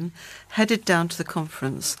Rebellion headed down to the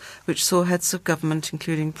conference, which saw heads of government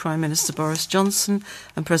including Prime Minister Boris Johnson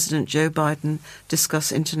and President Joe Biden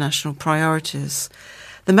discuss international priorities.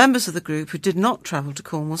 The members of the group who did not travel to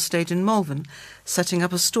Cornwall stayed in Malvern, setting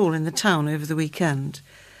up a stall in the town over the weekend.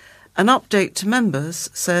 An update to members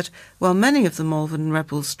said, while many of the Malvern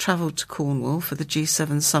rebels travelled to Cornwall for the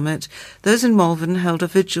G7 summit, those in Malvern held a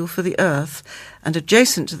vigil for the earth, and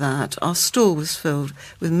adjacent to that, our stall was filled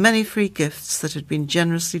with many free gifts that had been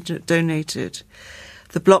generously donated.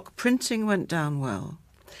 The block printing went down well.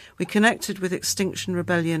 We connected with Extinction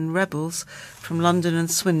Rebellion rebels from London and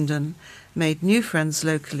Swindon, made new friends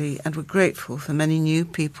locally, and were grateful for many new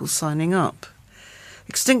people signing up.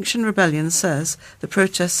 Extinction Rebellion says the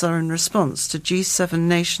protests are in response to G7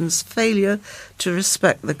 nations' failure to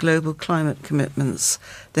respect the global climate commitments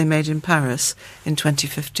they made in Paris in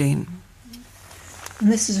 2015.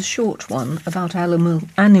 And this is a short one about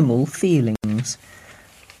animal feelings.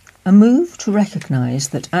 A move to recognise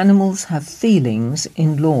that animals have feelings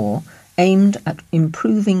in law aimed at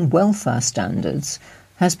improving welfare standards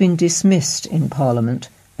has been dismissed in Parliament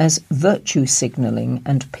as virtue signalling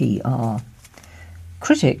and PR.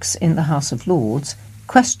 Critics in the House of Lords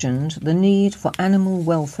questioned the need for Animal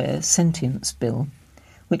Welfare Sentience Bill,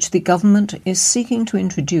 which the government is seeking to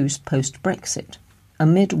introduce post-Brexit,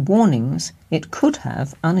 amid warnings it could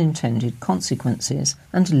have unintended consequences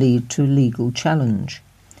and lead to legal challenge.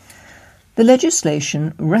 The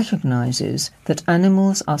legislation recognises that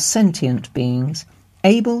animals are sentient beings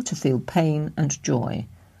able to feel pain and joy,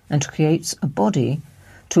 and creates a body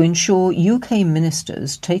to ensure UK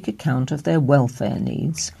ministers take account of their welfare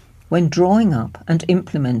needs, when drawing up and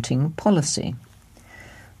implementing policy.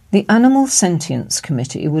 The Animal Sentience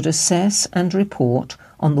Committee would assess and report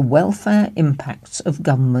on the welfare impacts of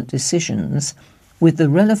government decisions, with the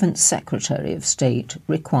relevant Secretary of State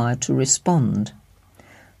required to respond.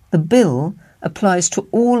 The bill applies to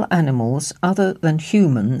all animals other than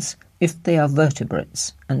humans if they are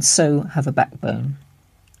vertebrates and so have a backbone.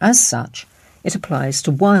 As such, it applies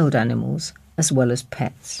to wild animals as well as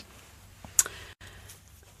pets.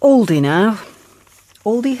 Aldi now.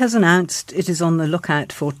 Aldi has announced it is on the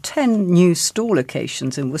lookout for 10 new store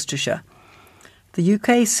locations in Worcestershire. The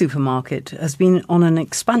UK supermarket has been on an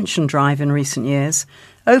expansion drive in recent years,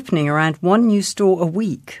 opening around 1 new store a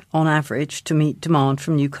week on average to meet demand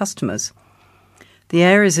from new customers. The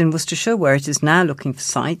areas in Worcestershire where it is now looking for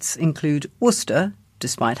sites include Worcester,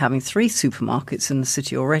 despite having 3 supermarkets in the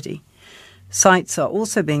city already. Sites are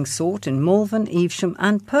also being sought in Malvern, Evesham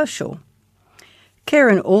and Pershore.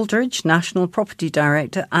 Kieran Aldridge, National Property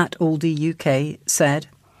Director at Aldi UK, said,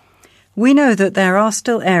 "We know that there are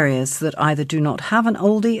still areas that either do not have an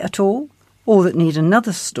Aldi at all or that need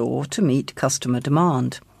another store to meet customer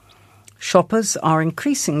demand. Shoppers are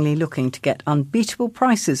increasingly looking to get unbeatable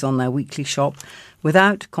prices on their weekly shop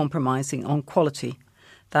without compromising on quality.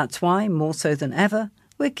 That's why, more so than ever,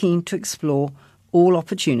 we're keen to explore all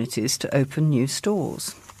opportunities to open new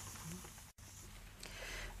stores."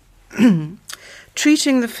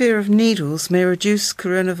 Treating the fear of needles may reduce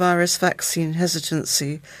coronavirus vaccine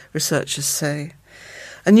hesitancy, researchers say.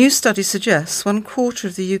 A new study suggests 1/4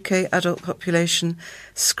 of the UK adult population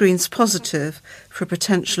screens positive for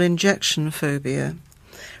potential injection phobia.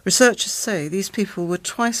 Researchers say these people were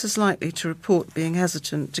twice as likely to report being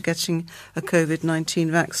hesitant to getting a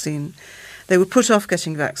COVID-19 vaccine. They would put off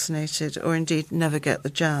getting vaccinated or indeed never get the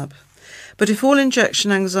jab. But if all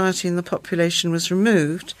injection anxiety in the population was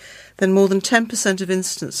removed, then more than 10% of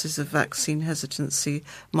instances of vaccine hesitancy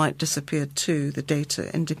might disappear too, the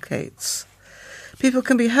data indicates. People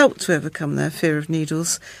can be helped to overcome their fear of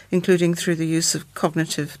needles, including through the use of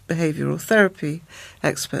cognitive behavioural therapy,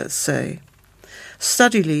 experts say.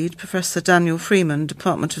 Study lead, Professor Daniel Freeman,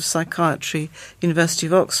 Department of Psychiatry, University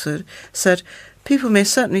of Oxford, said people may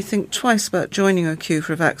certainly think twice about joining a queue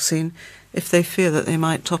for a vaccine if they fear that they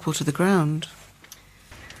might topple to the ground.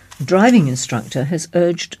 A driving instructor has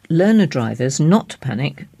urged learner drivers not to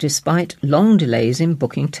panic despite long delays in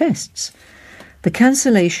booking tests. The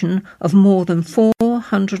cancellation of more than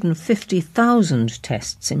 450,000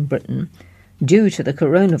 tests in Britain due to the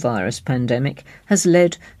coronavirus pandemic has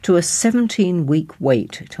led to a 17-week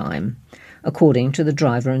wait time, according to the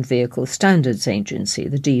Driver and Vehicle Standards Agency,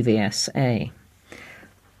 the DVSA.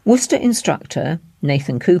 Worcester instructor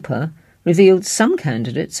Nathan Cooper revealed some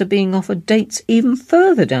candidates are being offered dates even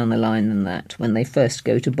further down the line than that when they first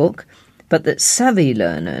go to book, but that savvy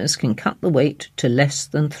learners can cut the wait to less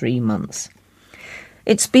than 3 months.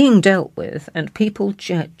 It's being dealt with, and people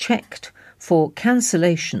checked for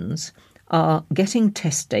cancellations are getting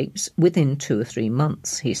test dates within 2 or 3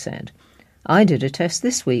 months, he said. I did a test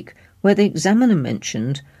this week where the examiner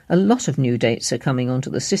mentioned a lot of new dates are coming onto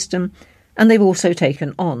the system, and they've also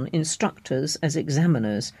taken on instructors as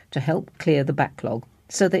examiners to help clear the backlog,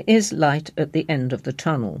 so there is light at the end of the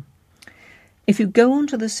tunnel. If you go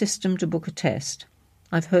onto the system to book a test,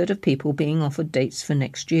 I've heard of people being offered dates for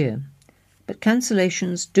next year. But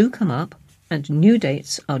cancellations do come up and new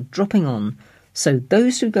dates are dropping on, so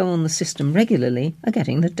those who go on the system regularly are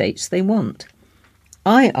getting the dates they want.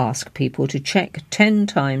 I ask people to check 10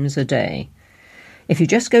 times a day. If you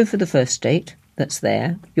just go for the first date that's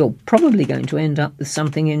there, you're probably going to end up with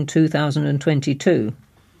something in 2022.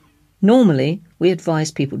 Normally, we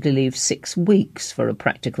advise people to leave 6 weeks for a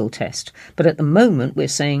practical test, but at the moment we're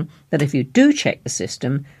saying that if you do check the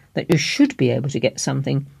system, that you should be able to get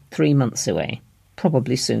something 3 months away,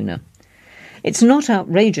 probably sooner. It's not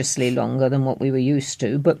outrageously longer than what we were used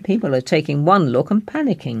to, but people are taking one look and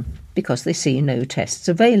panicking because they see no tests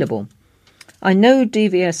available. I know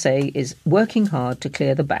DVSA is working hard to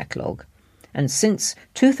clear the backlog, and since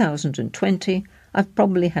 2020 I've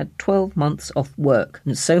probably had 12 months off work,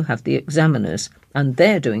 and so have the examiners, and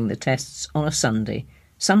they're doing the tests on a Sunday,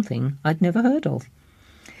 something I'd never heard of.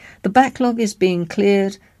 The backlog is being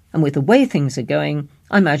cleared, and with the way things are going,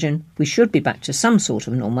 I imagine we should be back to some sort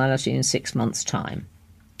of normality in 6 months' time.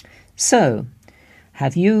 So,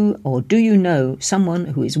 have you or do you know someone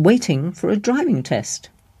who is waiting for a driving test?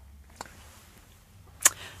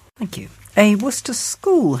 Thank you. A Worcester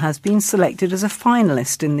school has been selected as a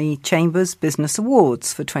finalist in the Chambers Business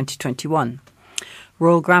Awards for 2021.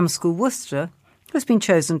 Royal Grammar School Worcester has been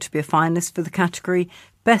chosen to be a finalist for the category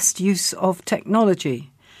Best Use of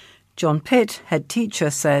Technology. John Pitt, head teacher,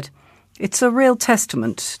 said, It's a real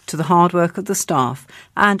testament to the hard work of the staff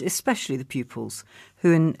and especially the pupils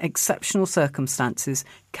who in exceptional circumstances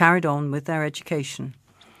carried on with their education.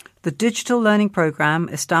 The digital learning programme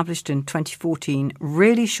established in 2014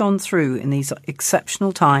 really shone through in these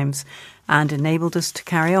exceptional times and enabled us to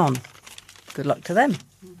carry on. Good luck to them.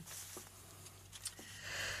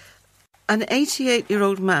 An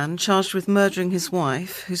 88-year-old man charged with murdering his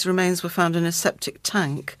wife, whose remains were found in a septic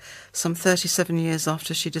tank some 37 years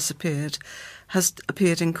after she disappeared, has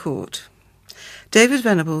appeared in court. David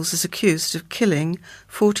Venables is accused of killing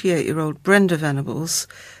 48-year-old Brenda Venables,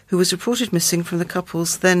 who was reported missing from the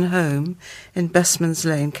couple's then home in Bestmans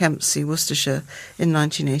Lane, Kempsey, Worcestershire, in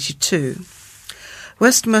 1982.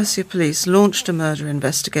 West Mercia Police launched a murder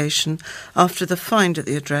investigation after the find at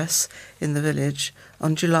the address in the village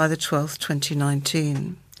on July the 12th,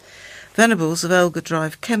 2019. Venables of Elgar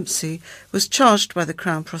Drive, Kempsey, was charged by the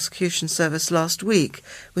Crown Prosecution Service last week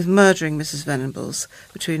with murdering Mrs Venables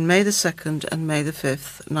between May the 2nd and May the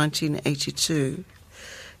 5th, 1982.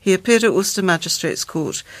 He appeared at Worcester Magistrates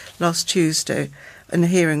Court last Tuesday in a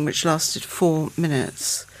hearing which lasted 4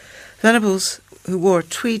 minutes. Venables, who wore a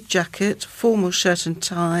tweed jacket, formal shirt and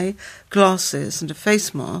tie, glasses and a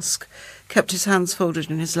face mask, kept his hands folded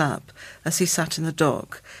in his lap as he sat in the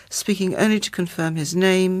dock, speaking only to confirm his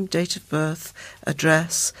name, date of birth,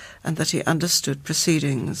 address, and that he understood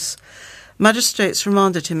proceedings. Magistrates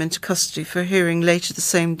remanded him into custody for a hearing later the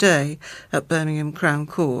same day at Birmingham Crown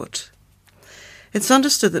Court. It's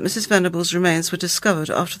understood that Mrs Venables' remains were discovered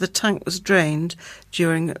after the tank was drained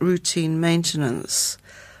during routine maintenance.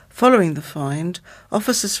 Following the find,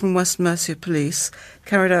 officers from West Mercia Police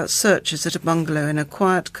carried out searches at a bungalow in a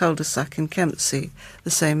quiet cul-de-sac in Kempsey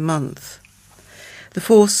the same month. The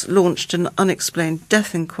force launched an unexplained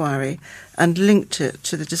death inquiry and linked it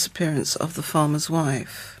to the disappearance of the farmer's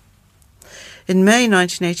wife. In May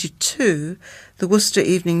 1982, the Worcester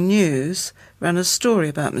Evening News ran a story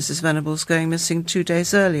about Mrs Venables going missing 2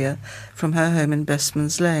 days earlier from her home in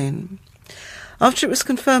Bestmans Lane. After it was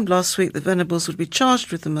confirmed last week that Venables would be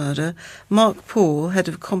charged with the murder, Mark Paul, head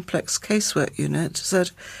of Complex Casework Unit, said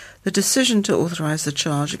the decision to authorise the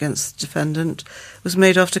charge against the defendant was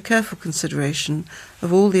made after careful consideration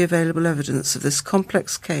of all the available evidence of this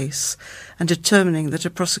complex case and determining that a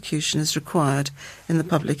prosecution is required in the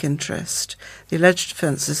public interest. The alleged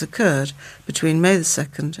offences occurred between May the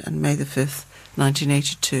 2nd and May the 5th,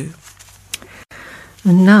 1982.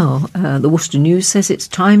 And now, the Worcester News says it's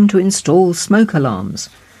time to install smoke alarms.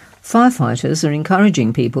 Firefighters are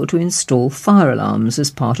encouraging people to install fire alarms as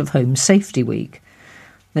part of Home Safety Week.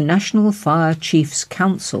 The National Fire Chiefs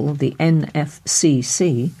Council, the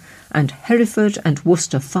NFCC, and Hereford and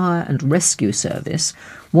Worcester Fire and Rescue Service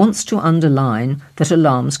wants to underline that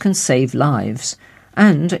alarms can save lives,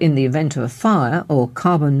 and in the event of a fire or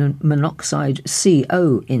carbon monoxide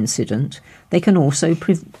CO incident, they can also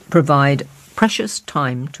provide precious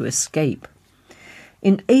time to escape.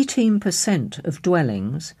 In 18% of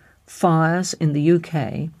dwellings, fires in the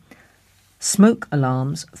UK, smoke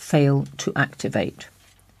alarms fail to activate.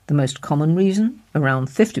 The most common reason, around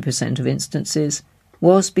 50% of instances,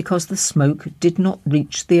 was because the smoke did not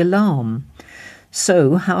reach the alarm.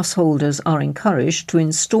 So householders are encouraged to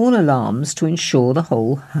install alarms to ensure the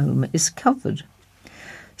whole home is covered.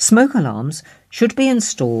 Smoke alarms should be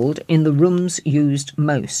installed in the rooms used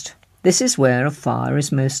most. This is where a fire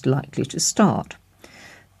is most likely to start.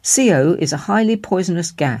 CO is a highly poisonous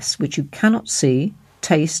gas which you cannot see,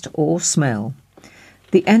 taste or smell.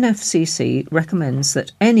 The NFCC recommends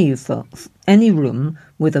that any room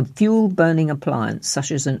with a fuel-burning appliance such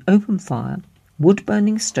as an open fire,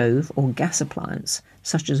 wood-burning stove or gas appliance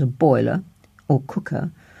such as a boiler or cooker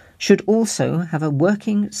should also have a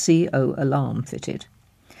working CO alarm fitted.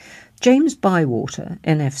 James Bywater,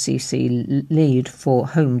 NFCC lead for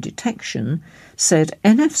home detection, said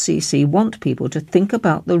NFCC want people to think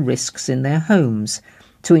about the risks in their homes,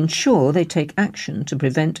 to ensure they take action to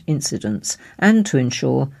prevent incidents and to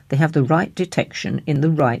ensure they have the right detection in the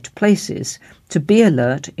right places, to be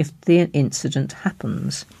alert if the incident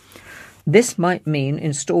happens. This might mean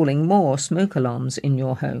installing more smoke alarms in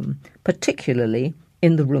your home, particularly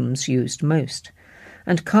in the rooms used most,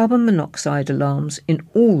 and carbon monoxide alarms in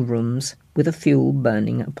all rooms with a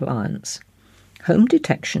fuel-burning appliance. Home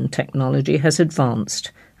detection technology has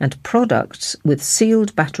advanced, and products with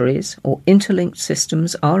sealed batteries or interlinked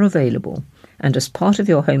systems are available, and as part of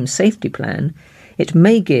your home safety plan, it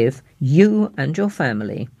may give you and your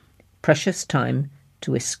family precious time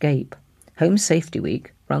to escape. Home Safety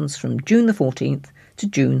Week runs from June the 14th to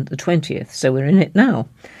June the 20th, so we're in it now.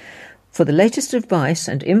 For the latest advice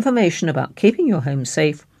and information about keeping your home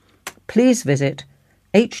safe, please visit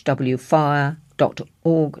hwfire.org.uk,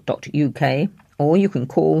 or you can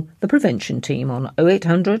call the prevention team on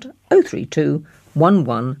 0800 032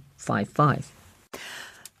 1155.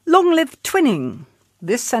 Long live twinning!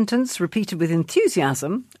 This sentence, repeated with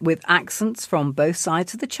enthusiasm, with accents from both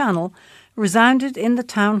sides of the channel, resounded in the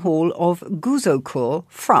town hall of Gouzeaucourt,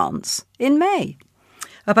 France, in May.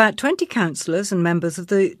 About 20 councillors and members of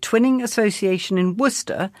the Twinning Association in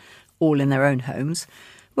Worcester, all in their own homes,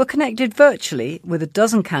 were connected virtually with a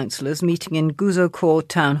dozen councillors meeting in Gouzeaucourt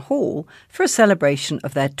Town Hall for a celebration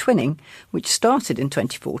of their twinning, which started in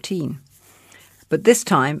 2014. But this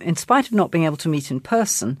time, in spite of not being able to meet in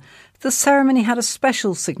person, the ceremony had a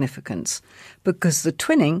special significance because the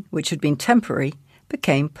twinning, which had been temporary,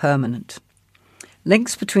 became permanent.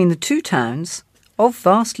 Links between the two towns, of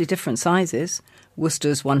vastly different sizes,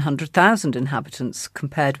 Worcester's 100,000 inhabitants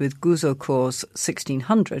compared with Gouzeaucourt's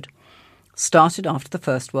 1,600, started after the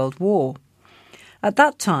First World War. At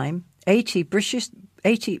that time, 80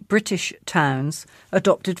 British towns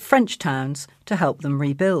adopted French towns to help them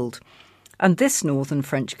rebuild, and this northern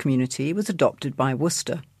French community was adopted by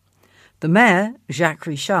Worcester. The mayor, Jacques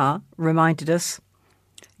Richard, reminded us,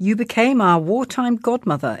 "You became our wartime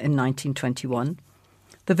godmother in 1921.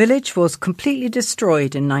 The village was completely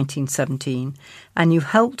destroyed in 1917, and you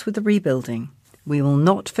helped with the rebuilding. We will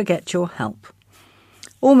not forget your help."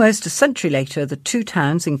 Almost a century later, the two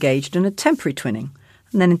towns engaged in a temporary twinning,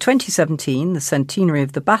 and then in 2017, the centenary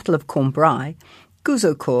of the Battle of Cambrai,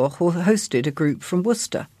 Gouzeaucourt hosted a group from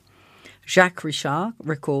Worcester. Jacques Richard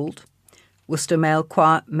recalled, "Worcester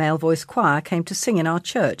Male Voice Choir came to sing in our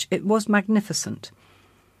church. It was magnificent.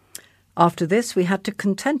 After this, we had to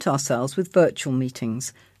content ourselves with virtual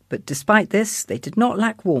meetings, but despite this, they did not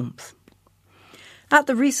lack warmth." At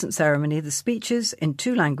the recent ceremony, the speeches in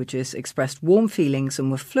 2 languages expressed warm feelings and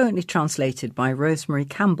were fluently translated by Rosemary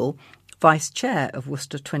Campbell, Vice Chair of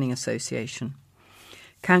Worcester Twinning Association.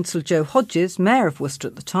 Councillor Joe Hodges, Mayor of Worcester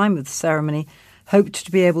at the time of the ceremony, hoped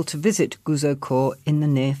to be able to visit Gouzeaucourt in the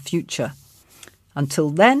near future. Until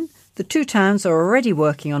then, the two towns are already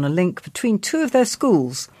working on a link between 2 of their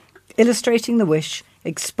schools, illustrating the wish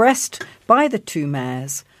expressed by the 2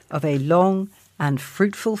 mayors of a long and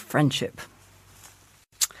fruitful friendship.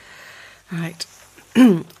 Right.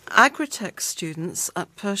 Agritech students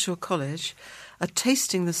at Pershore College are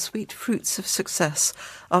tasting the sweet fruits of success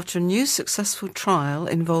after a new successful trial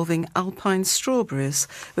involving alpine strawberries,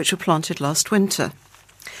 which were planted last winter.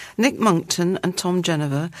 Nick Monkton and Tom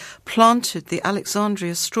Geneva planted the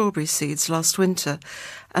Alexandria strawberry seeds last winter,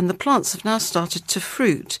 and the plants have now started to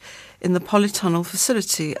fruit in the polytunnel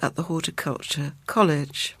facility at the Horticulture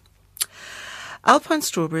College. Alpine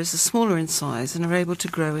strawberries are smaller in size and are able to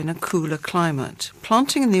grow in a cooler climate.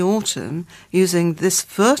 Planting in the autumn using this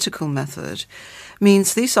vertical method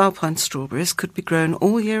means these alpine strawberries could be grown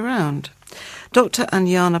all year round. Dr.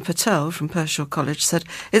 Anjana Patel from Pershore College said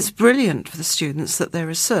it's brilliant for the students that their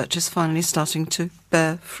research is finally starting to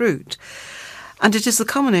bear fruit. And it is the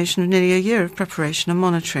culmination of nearly a year of preparation and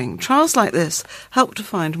monitoring. Trials like this help to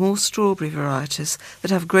find more strawberry varieties that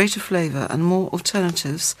have greater flavour and more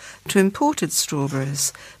alternatives to imported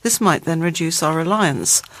strawberries. This might then reduce our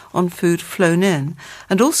reliance on food flown in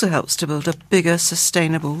and also helps to build a bigger,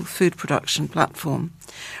 sustainable food production platform.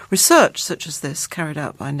 Research such as this, carried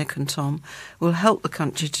out by Nick and Tom, will help the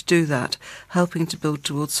country to do that, helping to build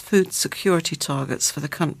towards food security targets for the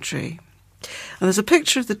country. And there's a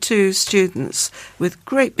picture of the 2 students with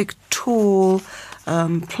great big tall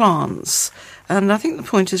plants, and I think the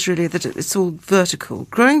point is really that it's all vertical.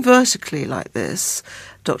 Growing vertically like this,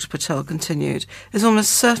 Dr. Patel continued, is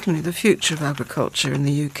almost certainly the future of agriculture in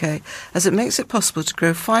the UK, as it makes it possible to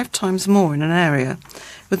grow 5 times more in an area.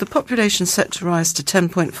 With the population set to rise to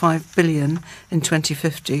 10.5 billion in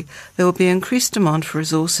 2050, there will be increased demand for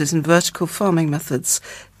resources and vertical farming methods,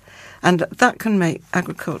 and that can make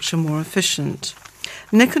agriculture more efficient.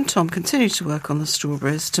 Nick and Tom continue to work on the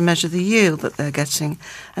strawberries to measure the yield that they're getting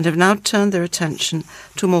and have now turned their attention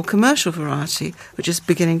to a more commercial variety which is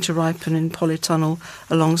beginning to ripen in polytunnel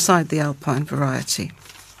alongside the alpine variety.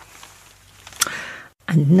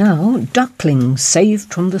 And now, ducklings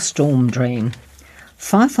saved from the storm drain.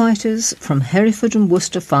 Firefighters from Hereford and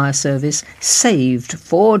Worcester Fire Service saved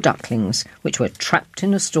 4 ducklings which were trapped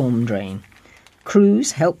in a storm drain.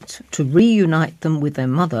 Crews helped to reunite them with their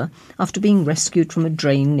mother after being rescued from a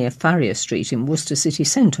drain near Farrier Street in Worcester city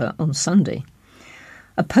centre on Sunday.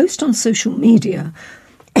 A post on social media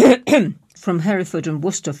from Hereford and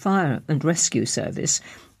Worcester Fire and Rescue Service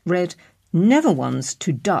read, "Never ones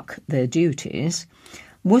to duck their duties.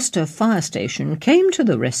 Worcester Fire Station came to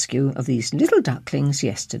the rescue of these little ducklings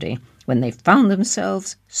yesterday when they found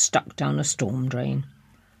themselves stuck down a storm drain."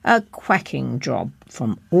 A quacking job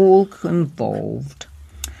from all involved.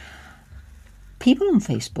 People on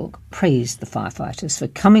Facebook praised the firefighters for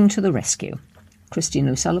coming to the rescue. Christine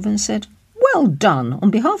O'Sullivan said, "Well done. On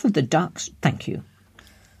behalf of the Ducks, thank you."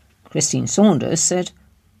 Christine Saunders said,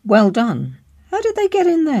 "Well done. How did they get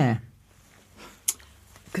in there?"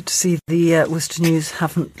 Good to see the Worcester News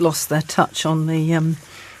haven't lost their touch on the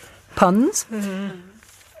puns. Mm-hmm.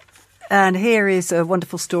 And here is a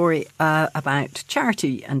wonderful story about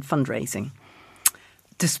charity and fundraising.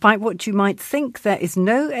 Despite what you might think, there is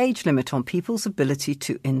no age limit on people's ability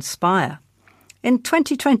to inspire. In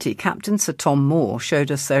 2020, Captain Sir Tom Moore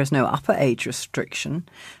showed us there is no upper age restriction.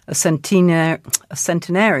 A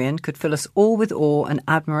centenarian could fill us all with awe and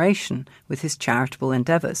admiration with his charitable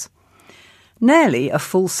endeavours. Nearly a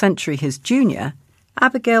full century his junior,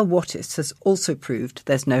 Abigail Wattis has also proved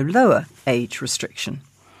there's no lower age restriction.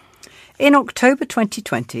 In October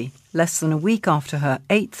 2020, less than a week after her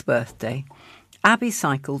 8th birthday, Abby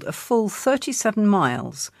cycled a full 37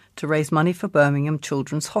 miles to raise money for Birmingham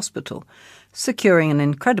Children's Hospital, securing an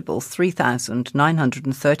incredible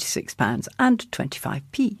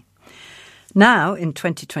 £3,936.25. Now, in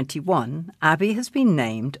 2021, Abby has been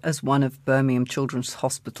named as one of Birmingham Children's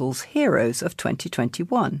Hospital's Heroes of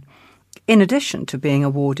 2021, in addition to being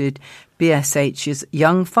awarded BSH's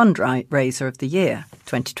Young Fundraiser of the Year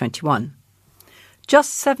 2021.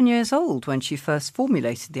 Just 7 years old when she first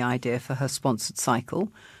formulated the idea for her sponsored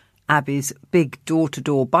cycle, Abby's big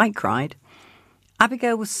door-to-door bike ride,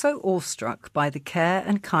 Abigail was so awestruck by the care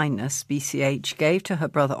and kindness BCH gave to her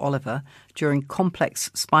brother Oliver during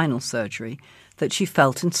complex spinal surgery that she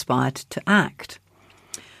felt inspired to act.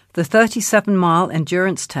 The 37-mile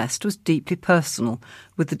endurance test was deeply personal,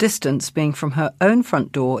 with the distance being from her own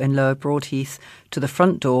front door in Lower Broadheath to the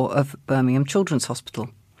front door of Birmingham Children's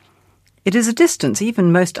Hospital. It is a distance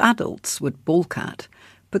even most adults would balk at,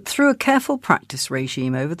 but through a careful practice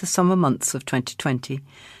regime over the summer months of 2020,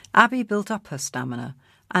 Abby built up her stamina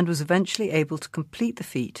and was eventually able to complete the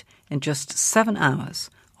feat in just 7 hours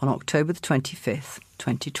on October the 25th,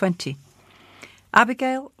 2020.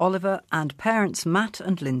 Abigail, Oliver and parents Matt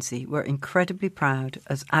and Lindsay were incredibly proud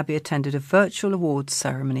as Abby attended a virtual awards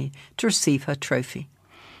ceremony to receive her trophy.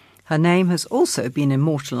 Her name has also been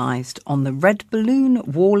immortalised on the Red Balloon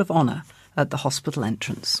Wall of Honour at the hospital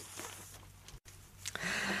entrance.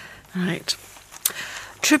 Right.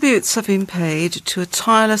 Tributes have been paid to a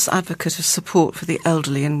tireless advocate of support for the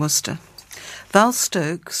elderly in Worcester. Val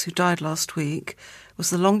Stokes, who died last week,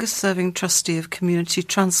 was the longest-serving trustee of Community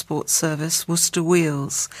Transport Service Worcester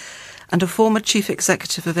Wheels and a former chief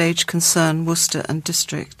executive of Age Concern Worcester and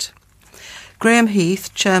District. Graham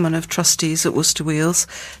Heath, chairman of trustees at Worcester Wheels,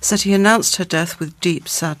 said he announced her death with deep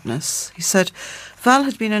sadness. He said, "Val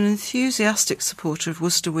had been an enthusiastic supporter of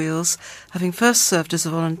Worcester Wheels, having first served as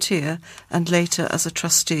a volunteer and later as a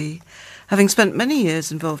trustee. Having spent many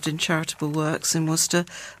years involved in charitable works in Worcester,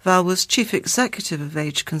 Val was chief executive of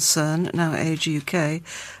Age Concern, now Age UK,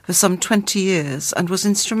 for some 20 years and was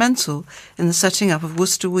instrumental in the setting up of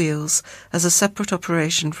Worcester Wheels as a separate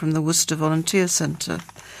operation from the Worcester Volunteer Centre.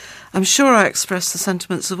 I'm sure I express the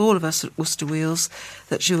sentiments of all of us at Worcester Wheels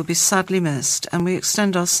that she will be sadly missed, and we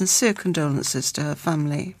extend our sincere condolences to her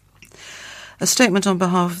family." A statement on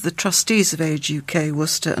behalf of the trustees of Age UK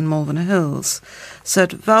Worcester and Malvern Hills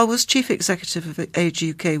said Val was chief executive of Age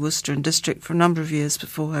UK Worcester and District for a number of years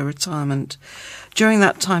before her retirement. During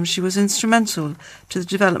that time she was instrumental to the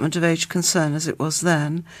development of Age Concern as it was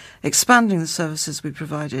then, expanding the services we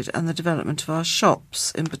provided and the development of our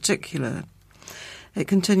shops in particular. It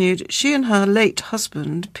continued, "She and her late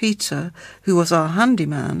husband, Peter, who was our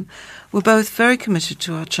handyman, were both very committed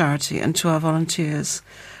to our charity and to our volunteers.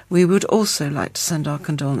 We would also like to send our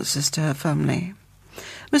condolences to her family."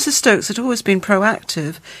 Mrs. Stokes had always been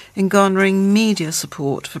proactive in garnering media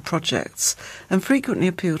support for projects and frequently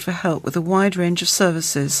appealed for help with a wide range of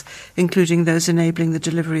services, including those enabling the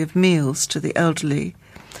delivery of meals to the elderly.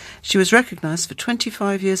 She was recognised for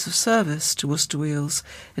 25 years of service to Worcester Wheels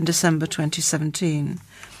in December 2017.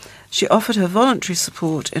 She offered her voluntary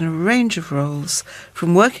support in a range of roles,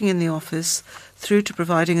 from working in the office through to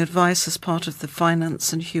providing advice as part of the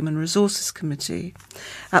Finance and Human Resources Committee.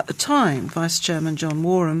 At the time, Vice Chairman John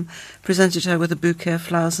Warham presented her with a bouquet of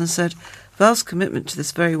flowers and said, "Val's commitment to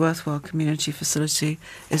this very worthwhile community facility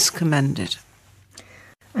is commended."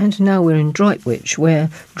 And now we're in Droitwich, where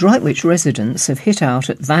Droitwich residents have hit out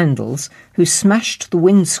at vandals who smashed the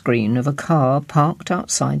windscreen of a car parked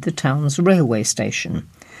outside the town's railway station.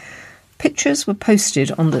 Pictures were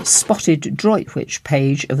posted on the Spotted Droitwich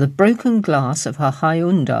page of the broken glass of her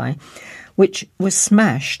Hyundai, which was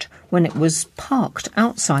smashed when it was parked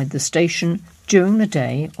outside the station during the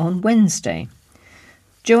day on Wednesday.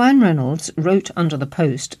 Joanne Reynolds wrote under the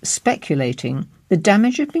post speculating the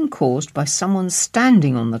damage had been caused by someone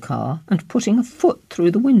standing on the car and putting a foot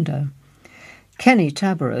through the window. Kenny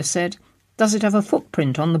Tabarer said, "Does it have a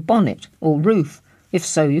footprint on the bonnet or roof? If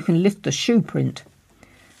so, you can lift the shoe print."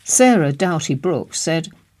 Sarah Doughty Brooks said,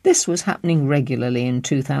 "This was happening regularly in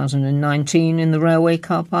 2019 in the railway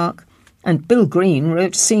car park." And Bill Green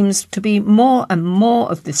wrote, "Seems to be more and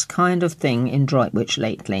more of this kind of thing in Droitwich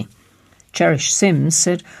lately." Cherish Sims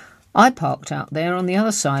said, "I parked out there on the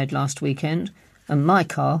other side last weekend and my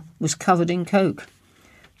car was covered in coke."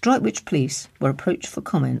 Droitwich police were approached for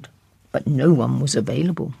comment, but no one was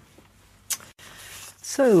available.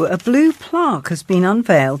 So, a blue plaque has been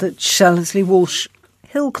unveiled at Shellesley Walsh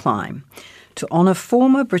Hill Climb to honour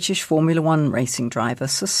former British Formula One racing driver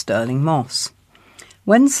Sir Stirling Moss.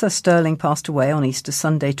 When Sir Stirling passed away on Easter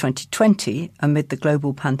Sunday 2020, amid the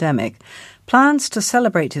global pandemic, plans to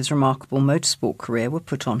celebrate his remarkable motorsport career were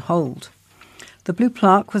put on hold. The blue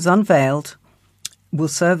plaque was unveiled, will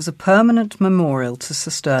serve as a permanent memorial to Sir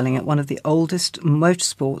Stirling at one of the oldest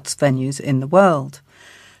motorsports venues in the world.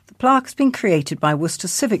 The plaque has been created by Worcester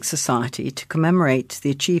Civic Society to commemorate the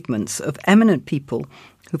achievements of eminent people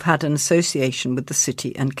who've had an association with the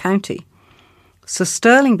city and county. Sir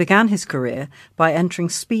Stirling began his career by entering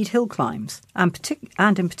speed hill climbs, and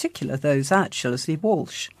in particular those at Shellesley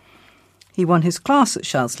Walsh. He won his class at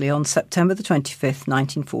Shellesley on September the 25th,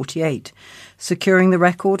 1948, securing the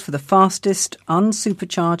record for the fastest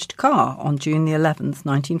unsupercharged car on June the 11th,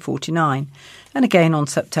 1949, and again on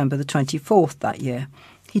September the 24th that year.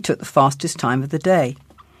 He took the fastest time of the day.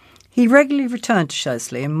 He regularly returned to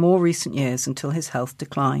Shellesley in more recent years until his health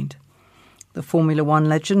declined. The Formula One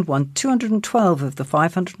legend won 212 of the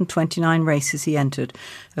 529 races he entered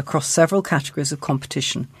across several categories of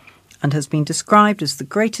competition and has been described as the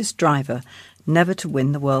greatest driver never to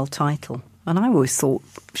win the world title. And I always thought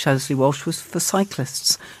Shellesley Walsh was for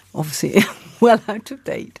cyclists, obviously well out of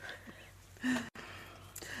date.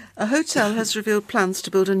 A hotel has revealed plans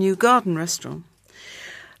to build a new garden restaurant.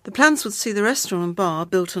 The plans would see the restaurant and bar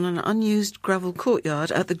built on an unused gravel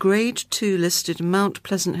courtyard at the Grade 2 listed Mount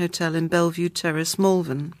Pleasant Hotel in Bellevue Terrace,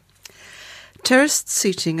 Malvern. Terraced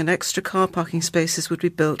seating and extra car parking spaces would be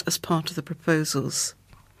built as part of the proposals.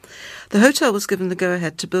 The hotel was given the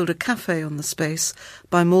go-ahead to build a cafe on the space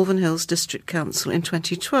by Malvern Hills District Council in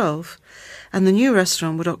 2012, and the new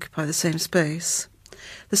restaurant would occupy the same space.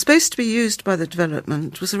 The space to be used by the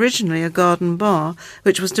development was originally a garden bar,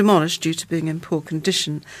 which was demolished due to being in poor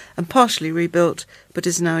condition and partially rebuilt, but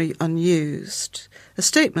is now unused. A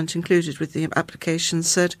statement included with the application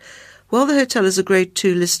said, "While the hotel is a Grade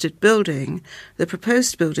 2 listed building, the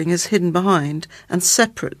proposed building is hidden behind and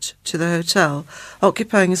separate to the hotel,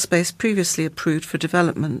 occupying a space previously approved for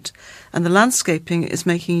development, and the landscaping is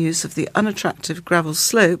making use of the unattractive gravel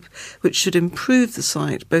slope, which should improve the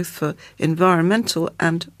site both for environmental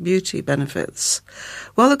and beauty benefits.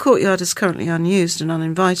 While the courtyard is currently unused and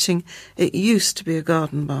uninviting, it used to be a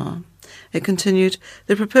garden bar." It continued,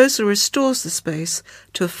 "The proposal restores the space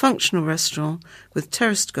to a functional restaurant with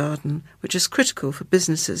terraced garden, which is critical for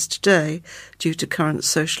businesses today due to current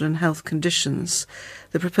social and health conditions.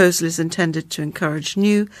 The proposal is intended to encourage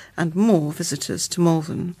new and more visitors to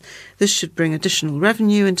Malvern. This should bring additional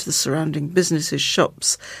revenue into the surrounding businesses,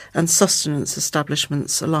 shops and sustenance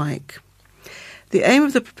establishments alike. The aim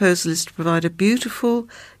of the proposal is to provide a beautiful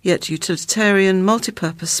yet utilitarian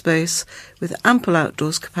multi-purpose space with ample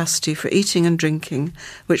outdoors capacity for eating and drinking,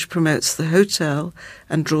 which promotes the hotel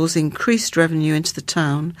and draws increased revenue into the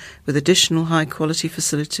town with additional high-quality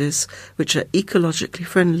facilities which are ecologically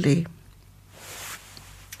friendly."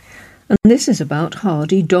 And this is about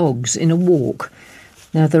hardy dogs in a walk.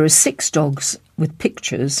 Now, there are 6 dogs with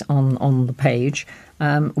pictures on the page.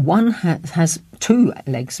 One has 2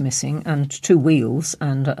 legs missing and 2 wheels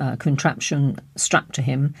and a contraption strapped to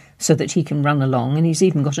him so that he can run along, and he's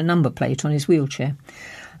even got a number plate on his wheelchair.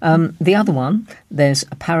 The other one, there's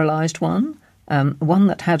a paralysed one, one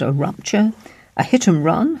that had a rupture, a hit and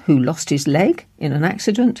run who lost his leg in an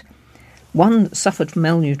accident, one that suffered from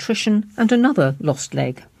malnutrition, and another lost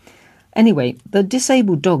leg. Anyway, the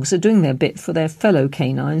disabled dogs are doing their bit for their fellow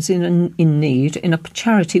canines in need in a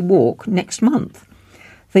charity walk next month.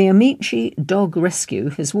 The Amici Dog Rescue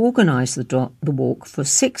has organised the walk for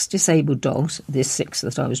 6 disabled dogs, this 6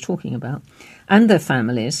 that I was talking about, and their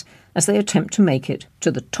families as they attempt to make it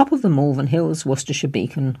to the top of the Malvern Hills Worcestershire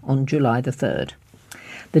Beacon on July the 3rd.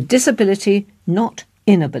 The Disability Not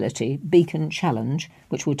Inability Beacon Challenge,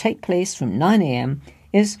 which will take place from 9 a.m,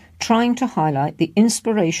 is trying to highlight the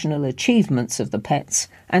inspirational achievements of the pets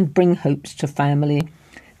and bring hopes to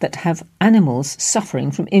that have animals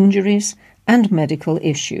suffering from injuries and medical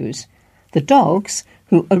issues. The dogs,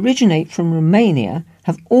 who originate from Romania,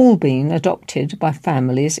 have all been adopted by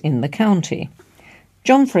families in the county.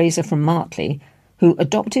 John Fraser from Martley, who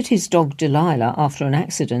adopted his dog Delilah after an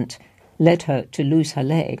accident led her to lose her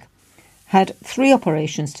leg, had 3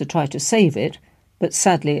 operations to try to save it, but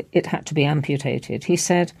sadly it had to be amputated. He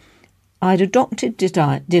said, "I'd adopted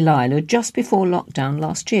Delilah just before lockdown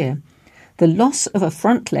last year. The loss of a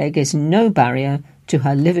front leg is no barrier to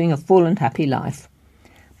her living a full and happy life.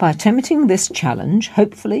 By attempting this challenge,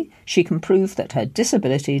 hopefully she can prove that her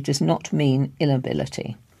disability does not mean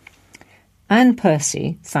inability." Anne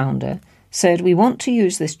Percy, founder, said, "We want to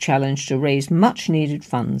use this challenge to raise much-needed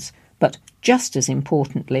funds, but just as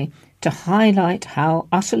importantly, to highlight how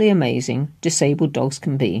utterly amazing disabled dogs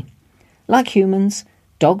can be. Like humans,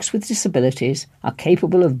 dogs with disabilities are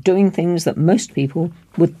capable of doing things that most people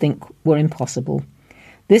would think were impossible.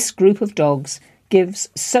 This group of dogs gives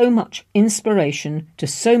so much inspiration to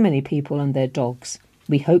so many people and their dogs.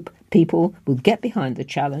 We hope people will get behind the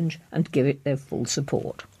challenge and give it their full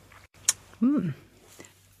support."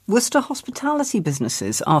 Worcester hospitality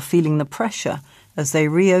businesses are feeling the pressure as they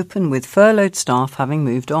reopen with furloughed staff having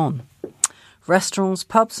moved on. Restaurants,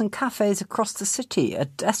 pubs and cafes across the city are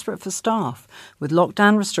desperate for staff, with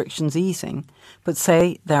lockdown restrictions easing, but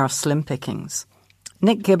say there are slim pickings.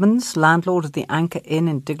 Nick Gibbons, landlord of the Anchor Inn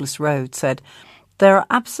in Douglas Road, said there are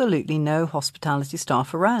absolutely no hospitality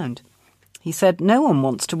staff around. He said no one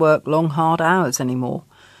wants to work long, hard hours anymore.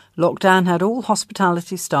 Lockdown had all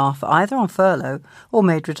hospitality staff either on furlough or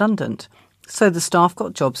made redundant, so the staff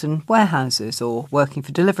got jobs in warehouses or working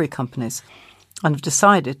for delivery companies and have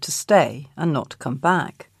decided to stay and not to come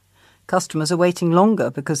back. Customers are waiting longer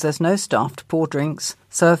because there's no staff to pour drinks,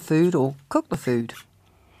 serve food or cook the food.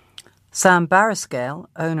 Sam Barriscale,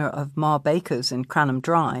 owner of Mar Bakers in Cranham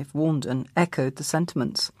Drive, Warndon, echoed the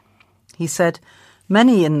sentiments. He said,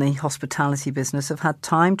 "Many in the hospitality business have had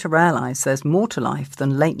time to realise there's more to life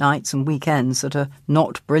than late nights and weekends at a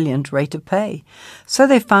not brilliant rate of pay, so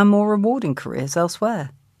they've found more rewarding careers elsewhere.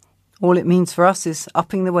 All it means for us is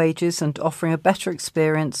upping the wages and offering a better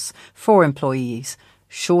experience for employees,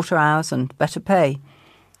 shorter hours and better pay.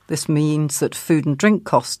 This means that food and drink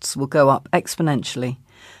costs will go up exponentially.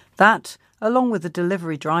 That, along with the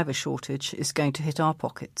delivery driver shortage, is going to hit our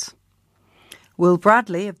pockets." Will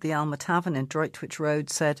Bradley of the Alma Tavern in Droitwich Road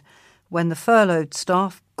said, "When the furloughed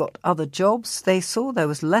staff got other jobs, they saw there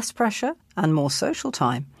was less pressure and more social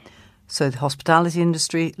time, so the hospitality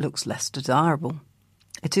industry looks less desirable.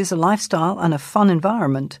 It is a lifestyle and a fun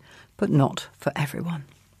environment, but not for everyone."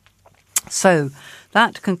 So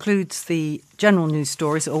that concludes the general news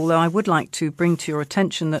stories, although I would like to bring to your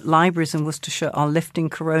attention that libraries in Worcestershire are lifting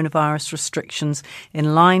coronavirus restrictions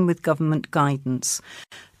in line with government guidance.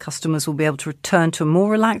 Customers will be able to return to a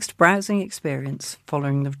more relaxed browsing experience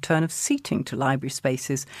following the return of seating to library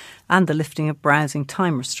spaces and the lifting of browsing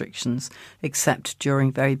time restrictions, except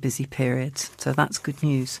during very busy periods. So that's good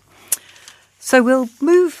news. So we'll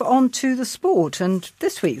move on to the sport, and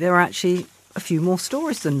this week there are actually a few more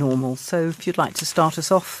stories than normal. So if you'd like to start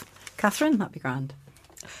us off, Catherine, that'd be grand.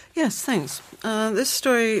 Yes, thanks. This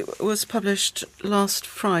story was published last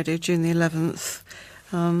Friday, June the 11th,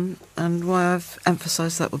 and why I've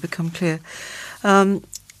emphasised that will become clear.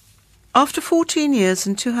 After 14 years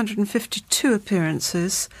and 252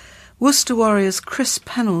 appearances, Worcester Warriors Chris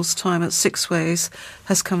Pennell's time at Sixways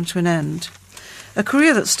has come to an end. A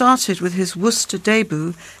career that started with his Worcester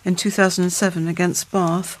debut in 2007 against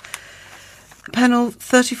Bath, Pennell,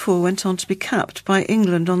 34, went on to be capped by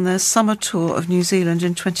England on their summer tour of New Zealand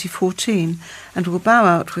in 2014 and will bow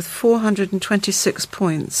out with 426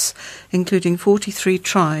 points, including 43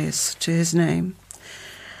 tries to his name.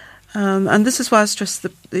 And this is why I stress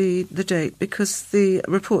the date, because the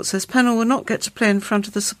report says Pennell will not get to play in front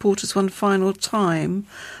of the supporters one final time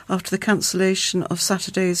after the cancellation of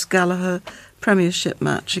Saturday's Gallagher Premiership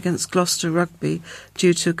match against Gloucester Rugby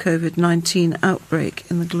due to a COVID-19 outbreak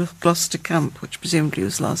in the Gloucester camp, which presumably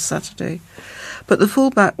was last Saturday. But the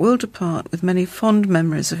fullback will depart with many fond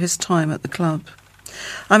memories of his time at the club.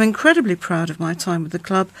 I'm incredibly proud of my time with the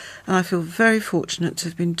club, and I feel very fortunate to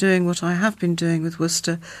have been doing what I have been doing with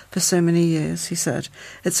Worcester for so many years, he said.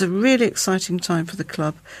 It's a really exciting time for the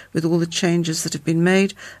club with all the changes that have been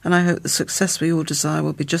made, and I hope the success we all desire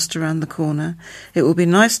will be just around the corner. It will be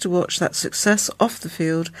nice to watch that success off the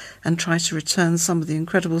field and try to return some of the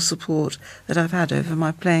incredible support that I've had over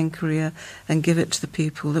my playing career and give it to the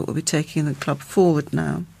people that will be taking the club forward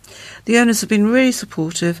now. The owners have been really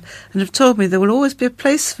supportive and have told me there will always be a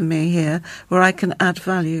place for me here where I can add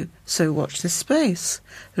value, so watch this space.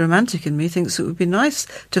 The romantic in me thinks it would be nice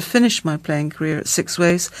to finish my playing career at Six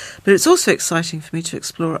Ways, but it's also exciting for me to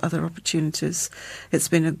explore other opportunities. It's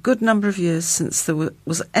been a good number of years since there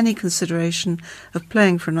was any consideration of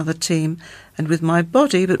playing for another team, and with my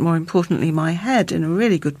body, but more importantly my head, in a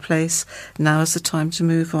really good place, now is the time to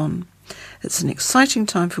move on. It's an exciting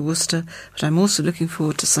time for Worcester, but I'm also looking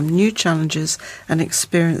forward to some new challenges and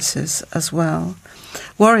experiences as well.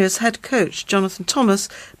 Warriors head coach Jonathan Thomas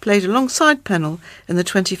played alongside Pennell in the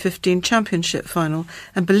 2015 Championship final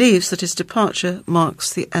and believes that his departure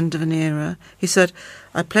marks the end of an era. He said,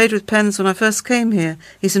 "I played with Pens when I first came here.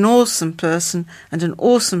 He's an awesome person and an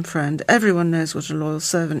awesome friend. Everyone knows what a loyal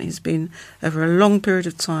servant he's been over a long period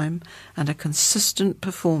of time and a consistent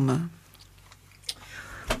performer."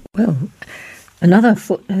 Well, another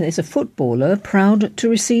is a footballer proud to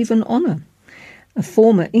receive an honour. A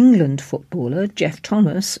former England footballer, Jeff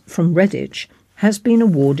Thomas, from Redditch, has been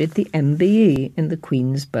awarded the MBE in the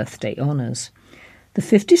Queen's Birthday Honours. The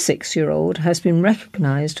 56-year-old has been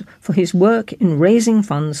recognised for his work in raising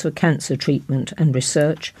funds for cancer treatment and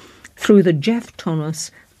research through the Jeff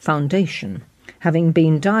Thomas Foundation, having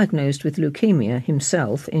been diagnosed with leukaemia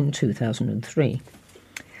himself in 2003.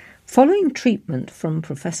 Following treatment from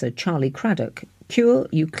Professor Charlie Craddock, Cure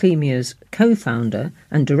Leukemia's co-founder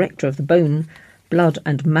and director of the Bone, Blood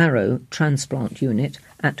and Marrow Transplant Unit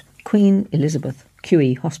at Queen Elizabeth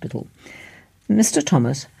QE Hospital, Mr.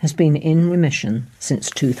 Thomas has been in remission since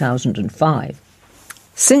 2005.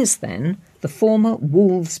 Since then, the former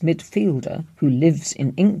Wolves midfielder, who lives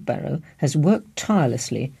in Inkbarrow, has worked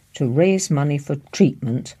tirelessly to raise money for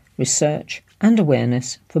treatment, research and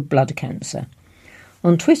awareness for blood cancer.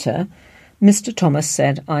 On Twitter, Mr. Thomas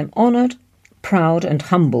said, "I'm honoured, proud and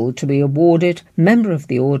humbled to be awarded Member of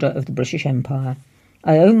the Order of the British Empire.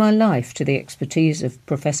 I owe my life to the expertise of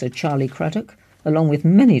Professor Charlie Craddock, along with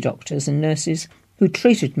many doctors and nurses who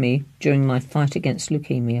treated me during my fight against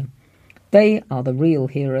leukaemia. They are the real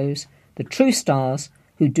heroes, the true stars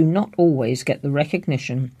who do not always get the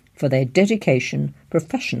recognition for their dedication,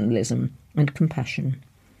 professionalism and compassion.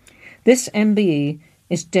 This MBE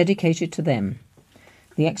is dedicated to them."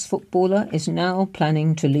 The ex-footballer is now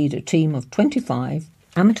planning to lead a team of 25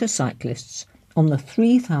 amateur cyclists on the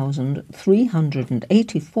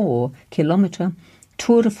 3,384-kilometre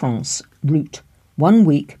Tour de France route 1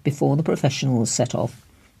 week before the professionals set off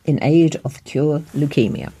in aid of Cure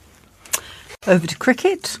Leukemia. Over to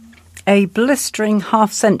cricket. A blistering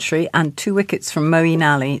half-century and 2 wickets from Moeen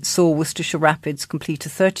Ali saw Worcestershire Rapids complete a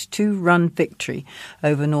 32-run victory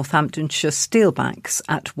over Northamptonshire Steelbacks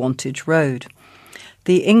at Wantage Road.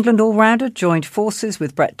 The England all-rounder joined forces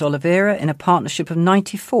with Brett D'Oliveira in a partnership of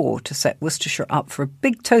 94 to set Worcestershire up for a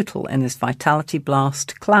big total in this Vitality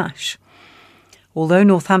Blast clash. Although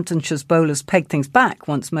Northamptonshire's bowlers pegged things back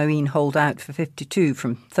once Moeen holed out for 52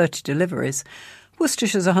 from 30 deliveries,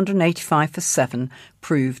 Worcestershire's 185 for 7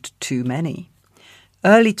 proved too many.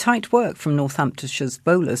 Early tight work from Northamptonshire's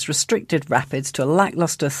bowlers restricted Rapids to a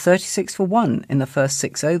lacklustre 36 for 1 in the first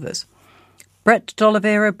 6 overs. Brett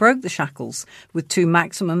D'Oliveira broke the shackles with 2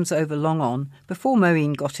 maximums over long on before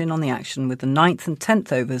Moeen got in on the action with the 9th and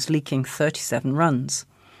 10th overs leaking 37 runs.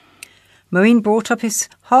 Moeen brought up his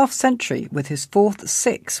half-century with his 4th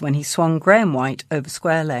 6 when he swung Graham White over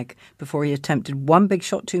square leg before he attempted 1 big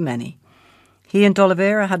shot too many. He and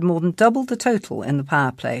D'Oliveira had more than doubled the total in the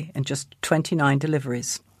power play in just 29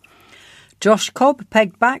 deliveries. Josh Cobb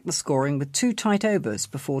pegged back the scoring with 2 tight overs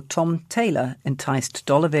before Tom Taylor enticed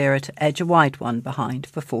D'Oliveira to edge a wide one behind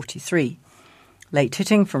for 43. Late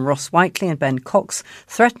hitting from Ross Whiteley and Ben Cox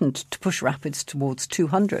threatened to push Rapids towards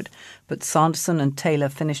 200, but Sanderson and Taylor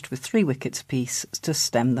finished with 3 wickets apiece to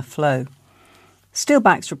stem the flow.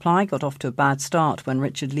 Steelback's reply got off to a bad start when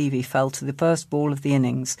Richard Levy fell to the first ball of the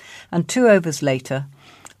innings, and 2 overs later,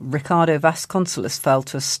 Ricardo Vasconcelos fell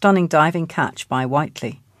to a stunning diving catch by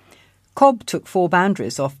Whiteley. Cobb took 4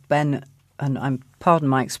 boundaries off Ben, and pardon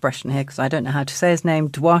my expression here because I don't know how to say his name,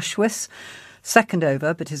 Dwashwis, second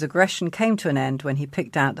over, but his aggression came to an end when he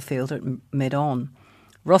picked out the field at mid-on.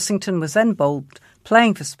 Rossington was then bowled,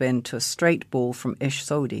 playing for spin to a straight ball from Ish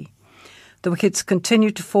Sodhi. The wickets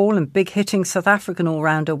continued to fall and big-hitting South African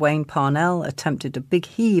all-rounder Wayne Parnell attempted a big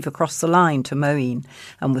heave across the line to Moeen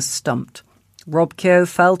and was stumped. Rob Keogh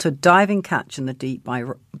fell to a diving catch in the deep by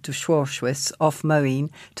Dwashwis off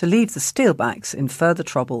Moeen to leave the Steelbacks in further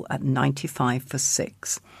trouble at 95 for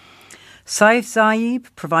 6. Saif Zaib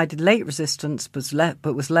provided late resistance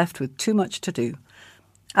but was left with too much to do.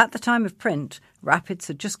 At the time of print, Rapids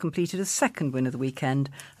had just completed a second win of the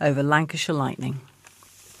weekend over Lancashire Lightning.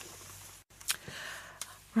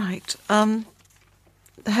 Right.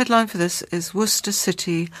 The headline for this is Worcester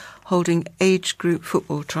City holding age group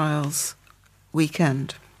football trials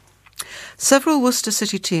weekend. Several Worcester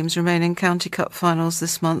City teams remain in County Cup finals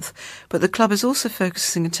this month, but the club is also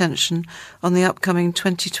focusing attention on the upcoming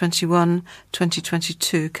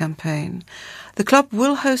 2021-2022 campaign. The club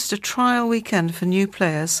will host a trial weekend for new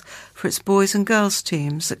players for its boys and girls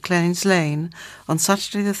teams at Claines Lane on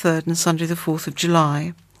Saturday the 3rd and Sunday the 4th of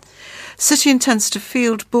July. City intends to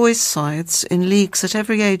field boys' sides in leagues at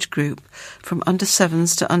every age group, from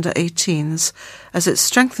under-7s to under-18s, as it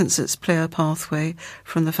strengthens its player pathway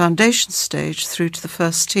from the foundation stage through to the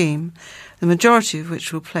first team, the majority of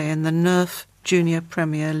which will play in the Nerf Junior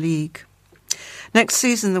Premier League. Next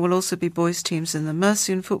season there will also be boys' teams in the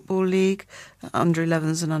Mercian Football League,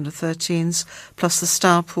 under-11s and under-13s, plus the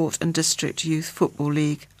Stourport and District Youth Football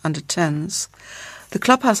League, under-10s. The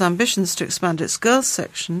club has ambitions to expand its girls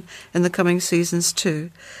section in the coming seasons too.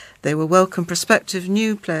 They will welcome prospective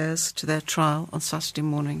new players to their trial on Saturday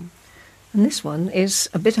morning. And this one is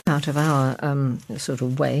a bit out of our sort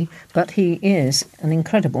of way, but he is an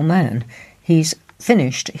incredible man. He's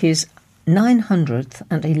finished his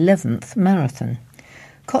 911th marathon.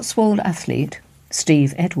 Cotswold athlete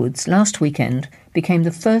Steve Edwards last weekend became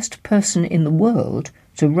the first person in the world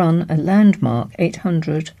to run a landmark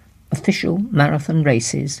 800 official marathon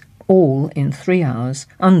races, all in 3 hours,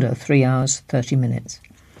 under 3 hours 30 minutes.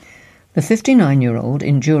 The 59-year-old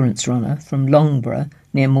endurance runner from Loughborough,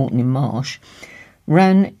 near Moulton-in-Marsh,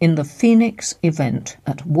 ran in the Phoenix event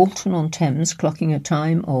at Walton-on-Thames, clocking a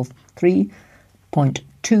time of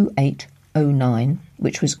 3.2809,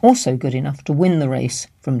 which was also good enough to win the race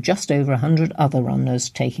from just over 100 other runners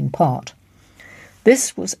taking part.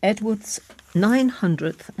 This was Edwards'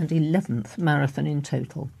 911th marathon in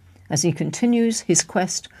total, as he continues his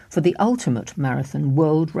quest for the ultimate marathon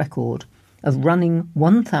world record of running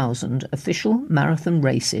 1,000 official marathon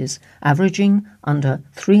races averaging under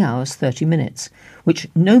 3 hours 30 minutes, which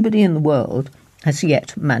nobody in the world has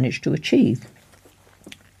yet managed to achieve.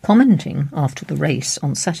 Commenting after the race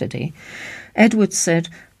on Saturday, Edwards said,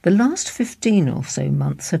 "The last 15 or so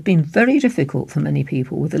months have been very difficult for many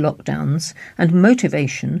people with the lockdowns, and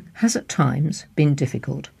motivation has at times been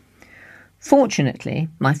difficult. Fortunately,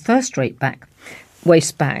 my first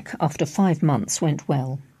race back after 5 months went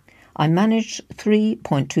well. I managed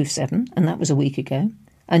 3.27, and that was a week ago,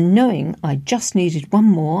 and knowing I just needed one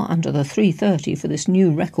more under the 3:30 for this new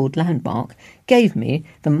record landmark gave me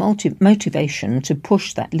the motivation to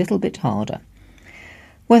push that little bit harder.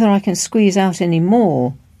 Whether I can squeeze out any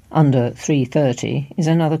more under 3:30 is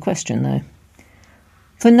another question, though.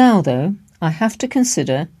 For now, though, I have to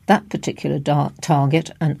consider that particular target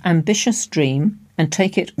an ambitious dream and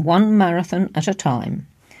take it one marathon at a time."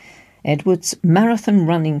 Edwards' marathon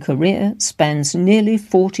running career spans nearly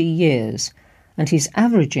 40 years, and he's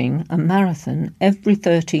averaging a marathon every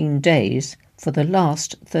 13 days for the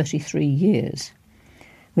last 33 years.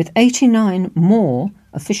 With 89 more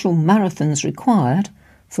official marathons required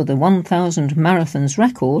for the 1,000 marathons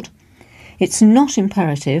record, it's not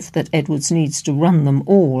imperative that Edwards needs to run them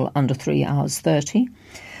all under 3 hours 30.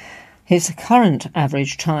 His current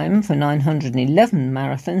average time for 911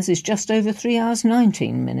 marathons is just over 3 hours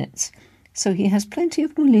 19 minutes, so he has plenty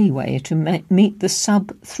of leeway to meet the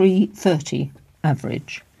sub-3:30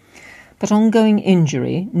 average. But ongoing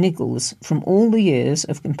injury niggles from all the years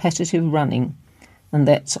of competitive running, and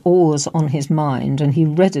that's always on his mind, and he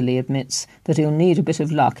readily admits that he'll need a bit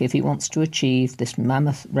of luck if he wants to achieve this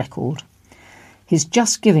mammoth record. His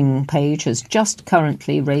Just Giving page has just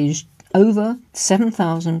currently raised over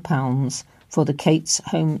 £7,000 for the Kate's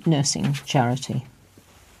Home Nursing Charity.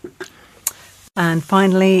 And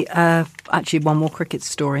finally, actually one more cricket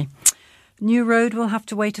story. New Road will have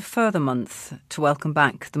to wait a further month to welcome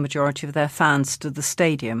back the majority of their fans to the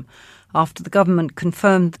stadium after the government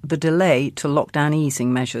confirmed the delay to lockdown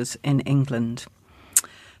easing measures in England.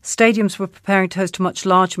 Stadiums were preparing to host a much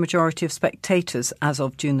larger majority of spectators as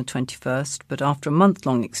of June the 21st, but after a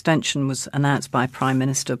month-long extension was announced by Prime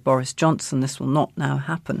Minister Boris Johnson, this will not now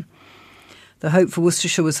happen. The hope for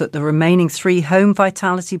Worcestershire was that the remaining 3 home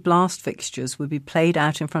Vitality Blast fixtures would be played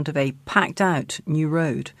out in front of a packed-out New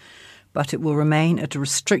Road, but it will remain at a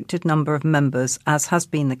restricted number of members, as has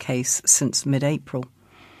been the case since mid-April.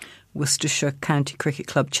 Worcestershire County Cricket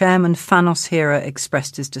Club chairman Fanos Hira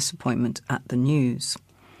expressed his disappointment at the news.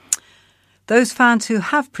 Those fans who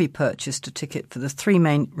have pre-purchased a ticket for the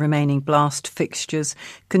 3 remaining Blast fixtures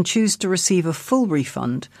can choose to receive a full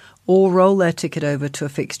refund or roll their ticket over to a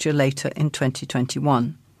fixture later in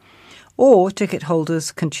 2021. Or ticket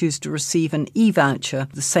holders can choose to receive an e-voucher,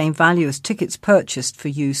 the same value as tickets purchased for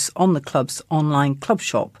use on the club's online club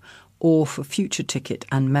shop or for future ticket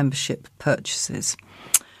and membership purchases.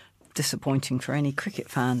 Disappointing for any cricket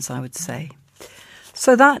fans, I would say.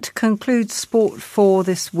 So that concludes sport for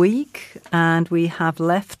this week, and we have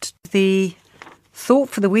left the thought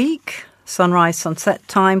for the week, sunrise, sunset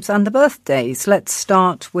times and the birthdays. Let's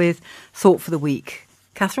start with thought for the week.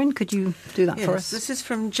 Catherine, could you do that for us? This is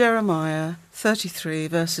from Jeremiah 33,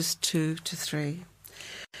 verses 2 to 3.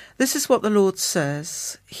 This is what the Lord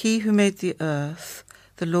says, He who made the earth,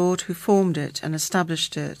 the Lord who formed it and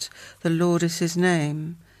established it, the Lord is his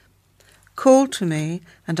name. Call to me,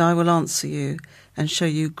 and I will answer you, and show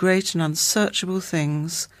you great and unsearchable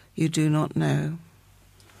things you do not know.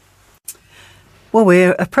 Well,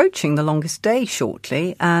 we're approaching the longest day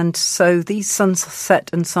shortly, and so these sunset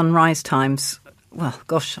and sunrise times, well,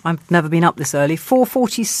 gosh, I've never been up this early.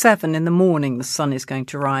 4:47 in the morning the sun is going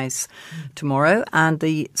to rise tomorrow, and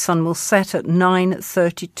the sun will set at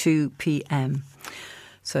 9:32 p.m.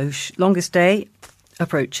 So longest day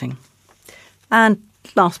approaching. And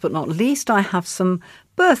last but not least, I have some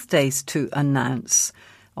birthdays to announce.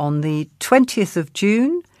 On the 20th of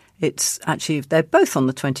June, they're both on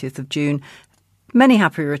the 20th of June, many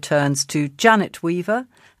happy returns to Janet Weaver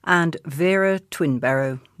and Vera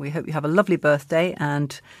Twinbarrow. We hope you have a lovely birthday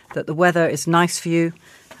and that the weather is nice for you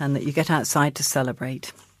and that you get outside to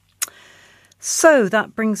celebrate. So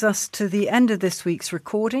that brings us to the end of this week's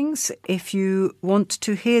recordings. If you want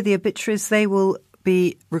to hear the obituaries, they will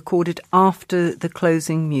be recorded after the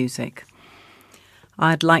closing music.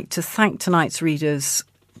 I'd like to thank tonight's readers,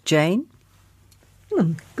 Jane.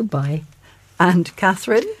 Goodbye. And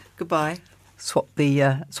Catherine. Goodbye. Swap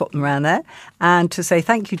them around there. And to say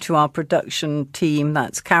thank you to our production team.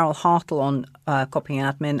 That's Carol Hartle on copying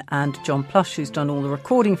admin and John Plush, who's done all the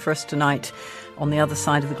recording for us tonight. On the other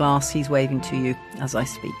side of the glass, he's waving to you as I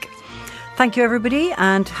speak. Thank you, everybody,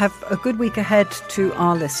 and have a good week ahead to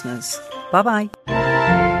our listeners. Bye-bye.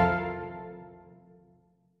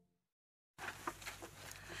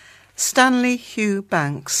 Stanley Hugh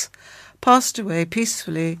Banks passed away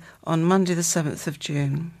peacefully on Monday the 7th of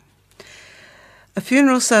June. A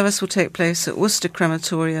funeral service will take place at Worcester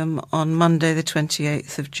Crematorium on Monday the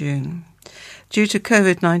 28th of June. Due to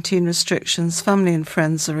COVID-19 restrictions, family and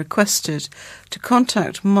friends are requested to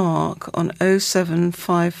contact Mark on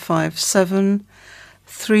 07557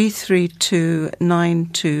 332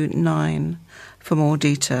 929 for more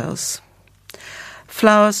details.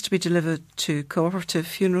 Flowers to be delivered to Cooperative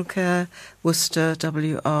Funeral Care, Worcester,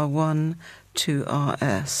 WR1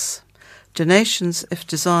 2RS. Donations, if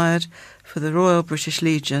desired, for the Royal British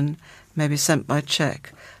Legion may be sent by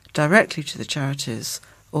cheque directly to the charities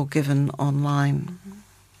or given online.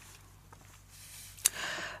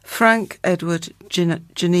 Frank Edward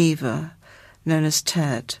Geneva, known as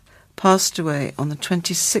Ted, passed away on the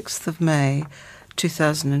 26th of May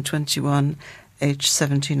 2021, aged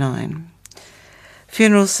 79.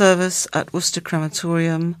 Funeral service at Worcester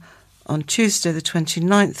Crematorium on Tuesday the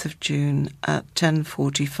 29th of June at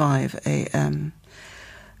 10:45 a.m.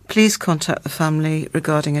 Please contact the family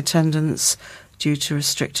regarding attendance due to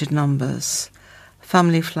restricted numbers.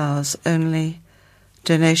 Family flowers only.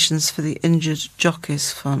 Donations for the Injured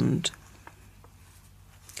Jockeys Fund.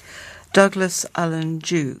 Douglas Allen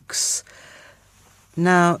Jukes,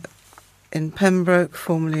 now in Pembroke,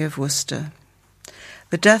 formerly of Worcester.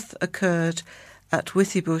 The death occurred at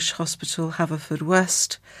Withybush Hospital,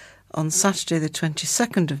 Haverfordwest, on Saturday the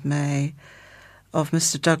 22nd of May, of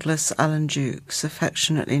Mr. Douglas Allen Jukes,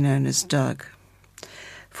 affectionately known as Doug,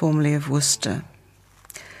 formerly of Worcester.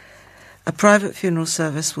 A private funeral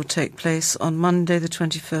service will take place on Monday the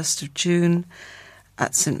 21st of June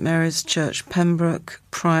at St Mary's Church, Pembroke,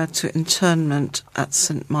 prior to interment at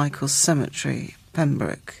St Michael's Cemetery,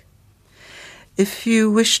 Pembroke. If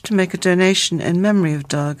you wish to make a donation in memory of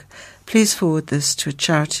Doug, please forward this to a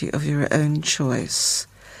charity of your own choice.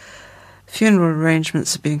 Funeral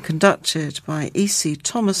arrangements are being conducted by E.C.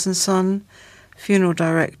 Thomas & Son, Funeral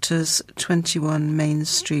Directors, 21 Main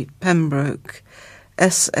Street, Pembroke,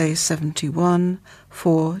 SA71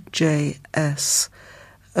 4JS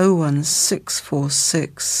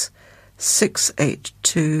 01646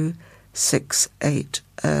 682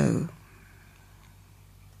 680.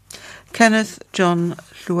 Kenneth John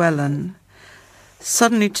Llewellyn,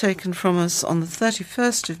 suddenly taken from us on the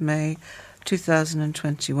 31st of May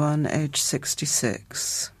 2021, aged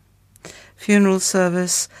 66. Funeral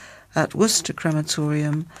service at Worcester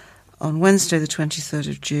Crematorium on Wednesday the 23rd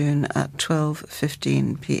of June at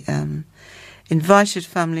 12:15 p.m. Invited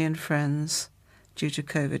family and friends due to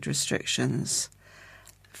COVID restrictions.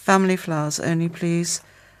 Family flowers only, please,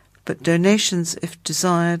 but donations, if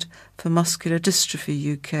desired, for Muscular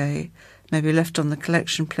Dystrophy UK may be left on the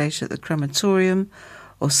collection plate at the crematorium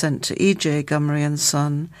or sent to E.J. Gummery &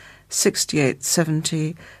 Son,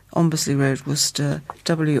 6870 Ombersley Road, Worcester,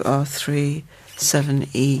 WR3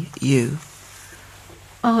 7EU.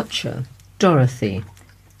 Archer, Dorothy,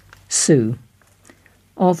 Sue,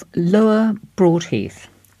 of Lower Broadheath,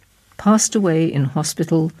 passed away in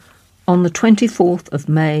hospital on the 24th of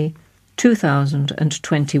May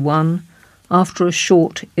 2021 after a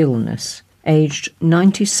short illness, aged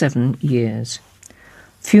 97 years.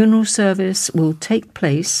 Funeral service will take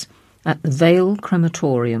place at the Vale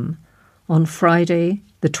Crematorium on Friday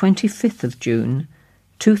the 25th of June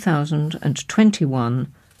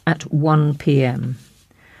 2021 at 1 p.m.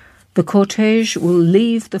 The cortege will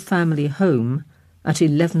leave the family home at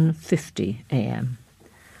 11:50 a.m.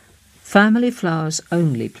 Family flowers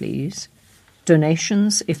only, please.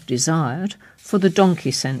 Donations, if desired, for the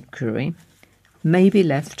Donkey Sanctuary may be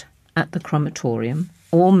left at the crematorium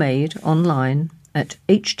or made online at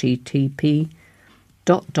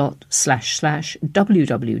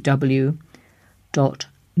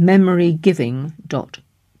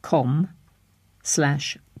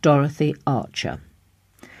Archer,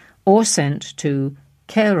 or sent to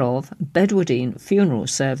care of Bedwardine Funeral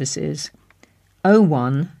Services,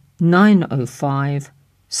 01 905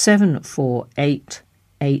 748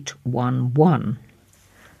 811.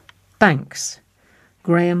 Banks,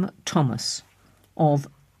 Graham Thomas, of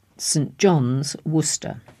St John's,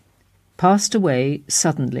 Worcester, passed away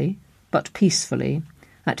suddenly but peacefully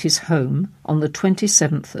at his home on the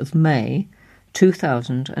 27th of May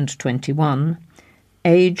 2021,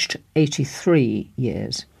 aged 83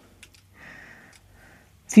 years.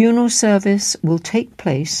 Funeral service will take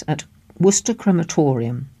place at Worcester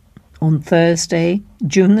Crematorium on Thursday,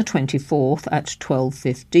 June the 24th at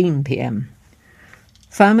 12:15 p.m.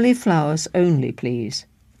 Family flowers only, please,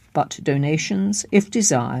 but donations, if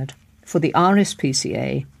desired, for the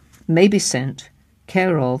RSPCA may be sent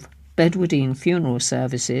care of Bedwardine Funeral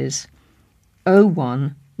Services,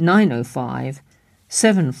 01 905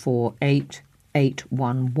 748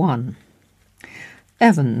 811.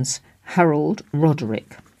 Evans Harold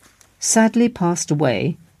Roderick sadly passed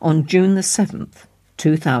away on June the 7th,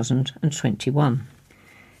 2021,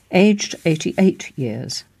 aged 88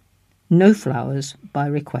 years. No flowers by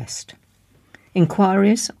request.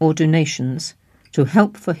 Inquiries or donations to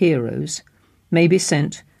Help for Heroes may be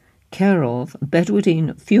sent care of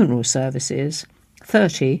Bedwardine Funeral Services,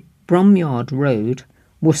 30 Bromyard Road,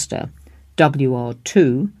 Worcester,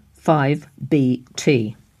 WR2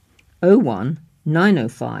 5BT, 01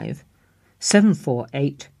 905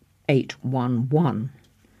 748 811.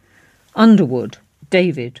 Underwood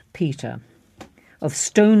David Peter, of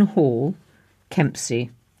Stone Hall,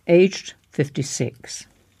 Kempsey, aged 56.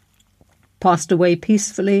 Passed away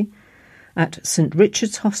peacefully at St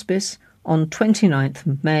Richard's Hospice on 29th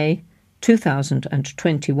of May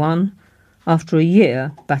 2021 after a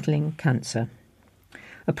year battling cancer.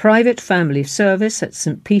 A private family service at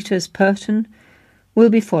St Peter's, Purton, will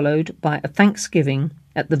be followed by a Thanksgiving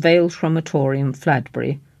at the Vale Crematorium,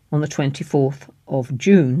 Fladbury, on the 24th of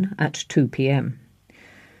June at 2 p.m.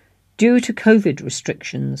 Due to COVID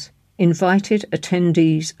restrictions, invited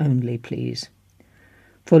attendees only, please.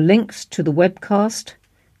 For links to the webcast,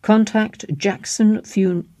 contact Jackson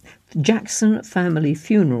Family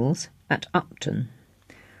Funerals at Upton,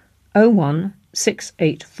 01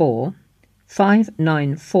 684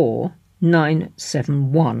 594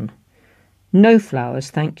 971. No flowers,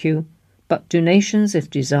 thank you, but donations, if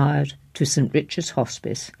desired, to St Richard's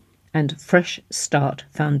Hospice and Fresh Start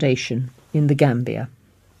Foundation in the Gambia.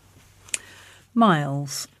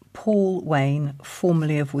 Miles Paul Wayne,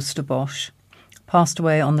 formerly of Worcester Bosch, passed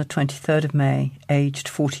away on the 23rd of May, aged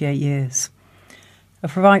 48 years. A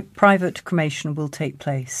private cremation will take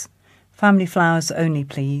place. Family flowers only,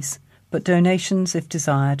 please, but donations, if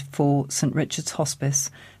desired, for St Richard's Hospice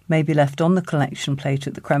may be left on the collection plate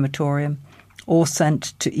at the crematorium or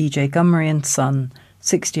sent to E.J. Gummery & Son,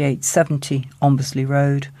 6870 Ombersley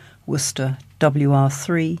Road, Worcester,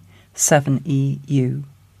 WR3 7EU.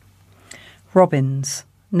 Robbins,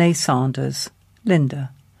 Nay Sanders,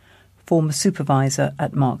 Linda, former supervisor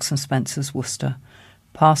at Marks & Spencer's, Worcester,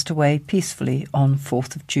 passed away peacefully on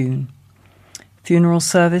 4th of June. Funeral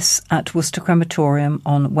service at Worcester Crematorium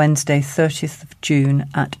on Wednesday 30th of June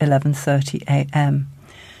at 11:30 a.m.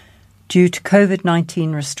 Due to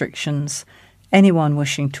COVID-19 restrictions, anyone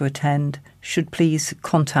wishing to attend should please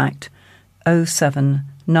contact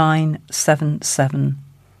 07977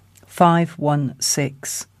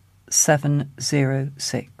 516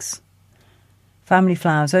 706. Family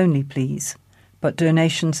flowers only, please, but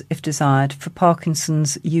donations, if desired, for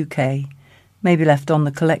Parkinson's UK may be left on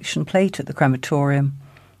the collection plate at the crematorium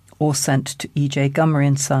or sent to E.J.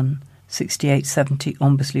 Gummery & Son, 6870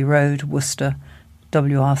 Ombersley Road, Worcester,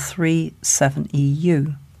 WR3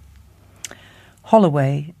 7EU.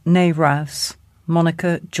 Holloway, née Rouse,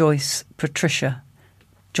 Monica Joyce Patricia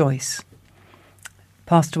Joyce.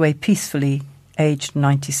 Passed away peacefully, aged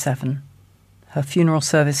 97. Her funeral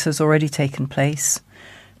service has already taken place.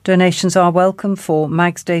 Donations are welcome for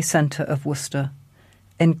Mags Day Centre of Worcester.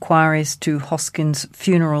 Enquiries to Hoskins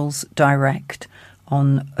Funerals Direct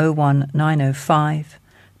on 01905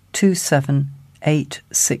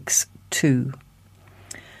 27862.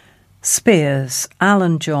 Spears,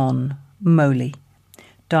 Alan John Moley.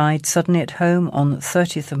 Died suddenly at home on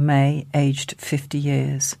 30th of May, aged 50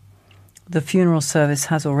 years. The funeral service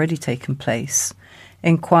has already taken place.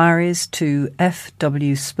 Enquiries to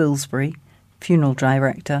F.W. Spilsbury, Funeral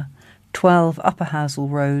Director, 12 Upper Housel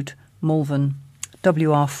Road, Malvern,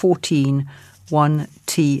 WR14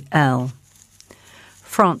 1TL.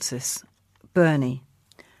 Francis Burney.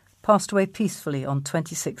 Passed away peacefully on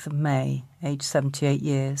 26th of May, aged 78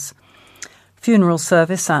 years. Funeral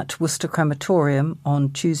service at Worcester Crematorium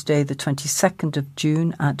on Tuesday the 22nd of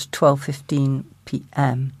June at 12:15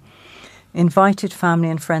 p.m. Invited family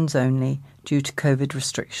and friends only due to COVID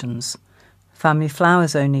restrictions. Family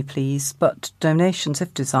flowers only, please, but donations,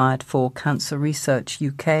 if desired, for Cancer Research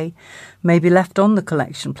UK may be left on the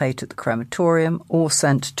collection plate at the crematorium or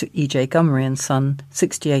sent to E.J. Gummery & Son,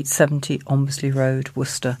 6870 Ombersley Road,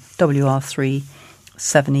 Worcester, WR3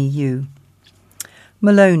 7EU.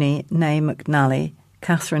 Maloney, née McNally,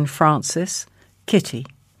 Catherine Francis, Kitty.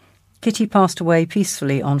 Kitty passed away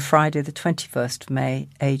peacefully on Friday the 21st of May,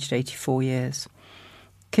 aged 84 years.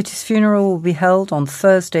 Kitty's funeral will be held on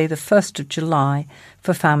Thursday the 1st of July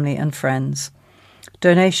for family and friends.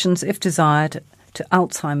 Donations, if desired, to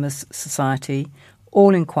Alzheimer's Society.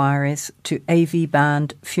 All inquiries to AV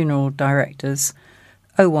Band Funeral Directors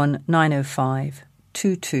 01905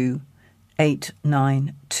 22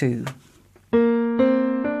 892.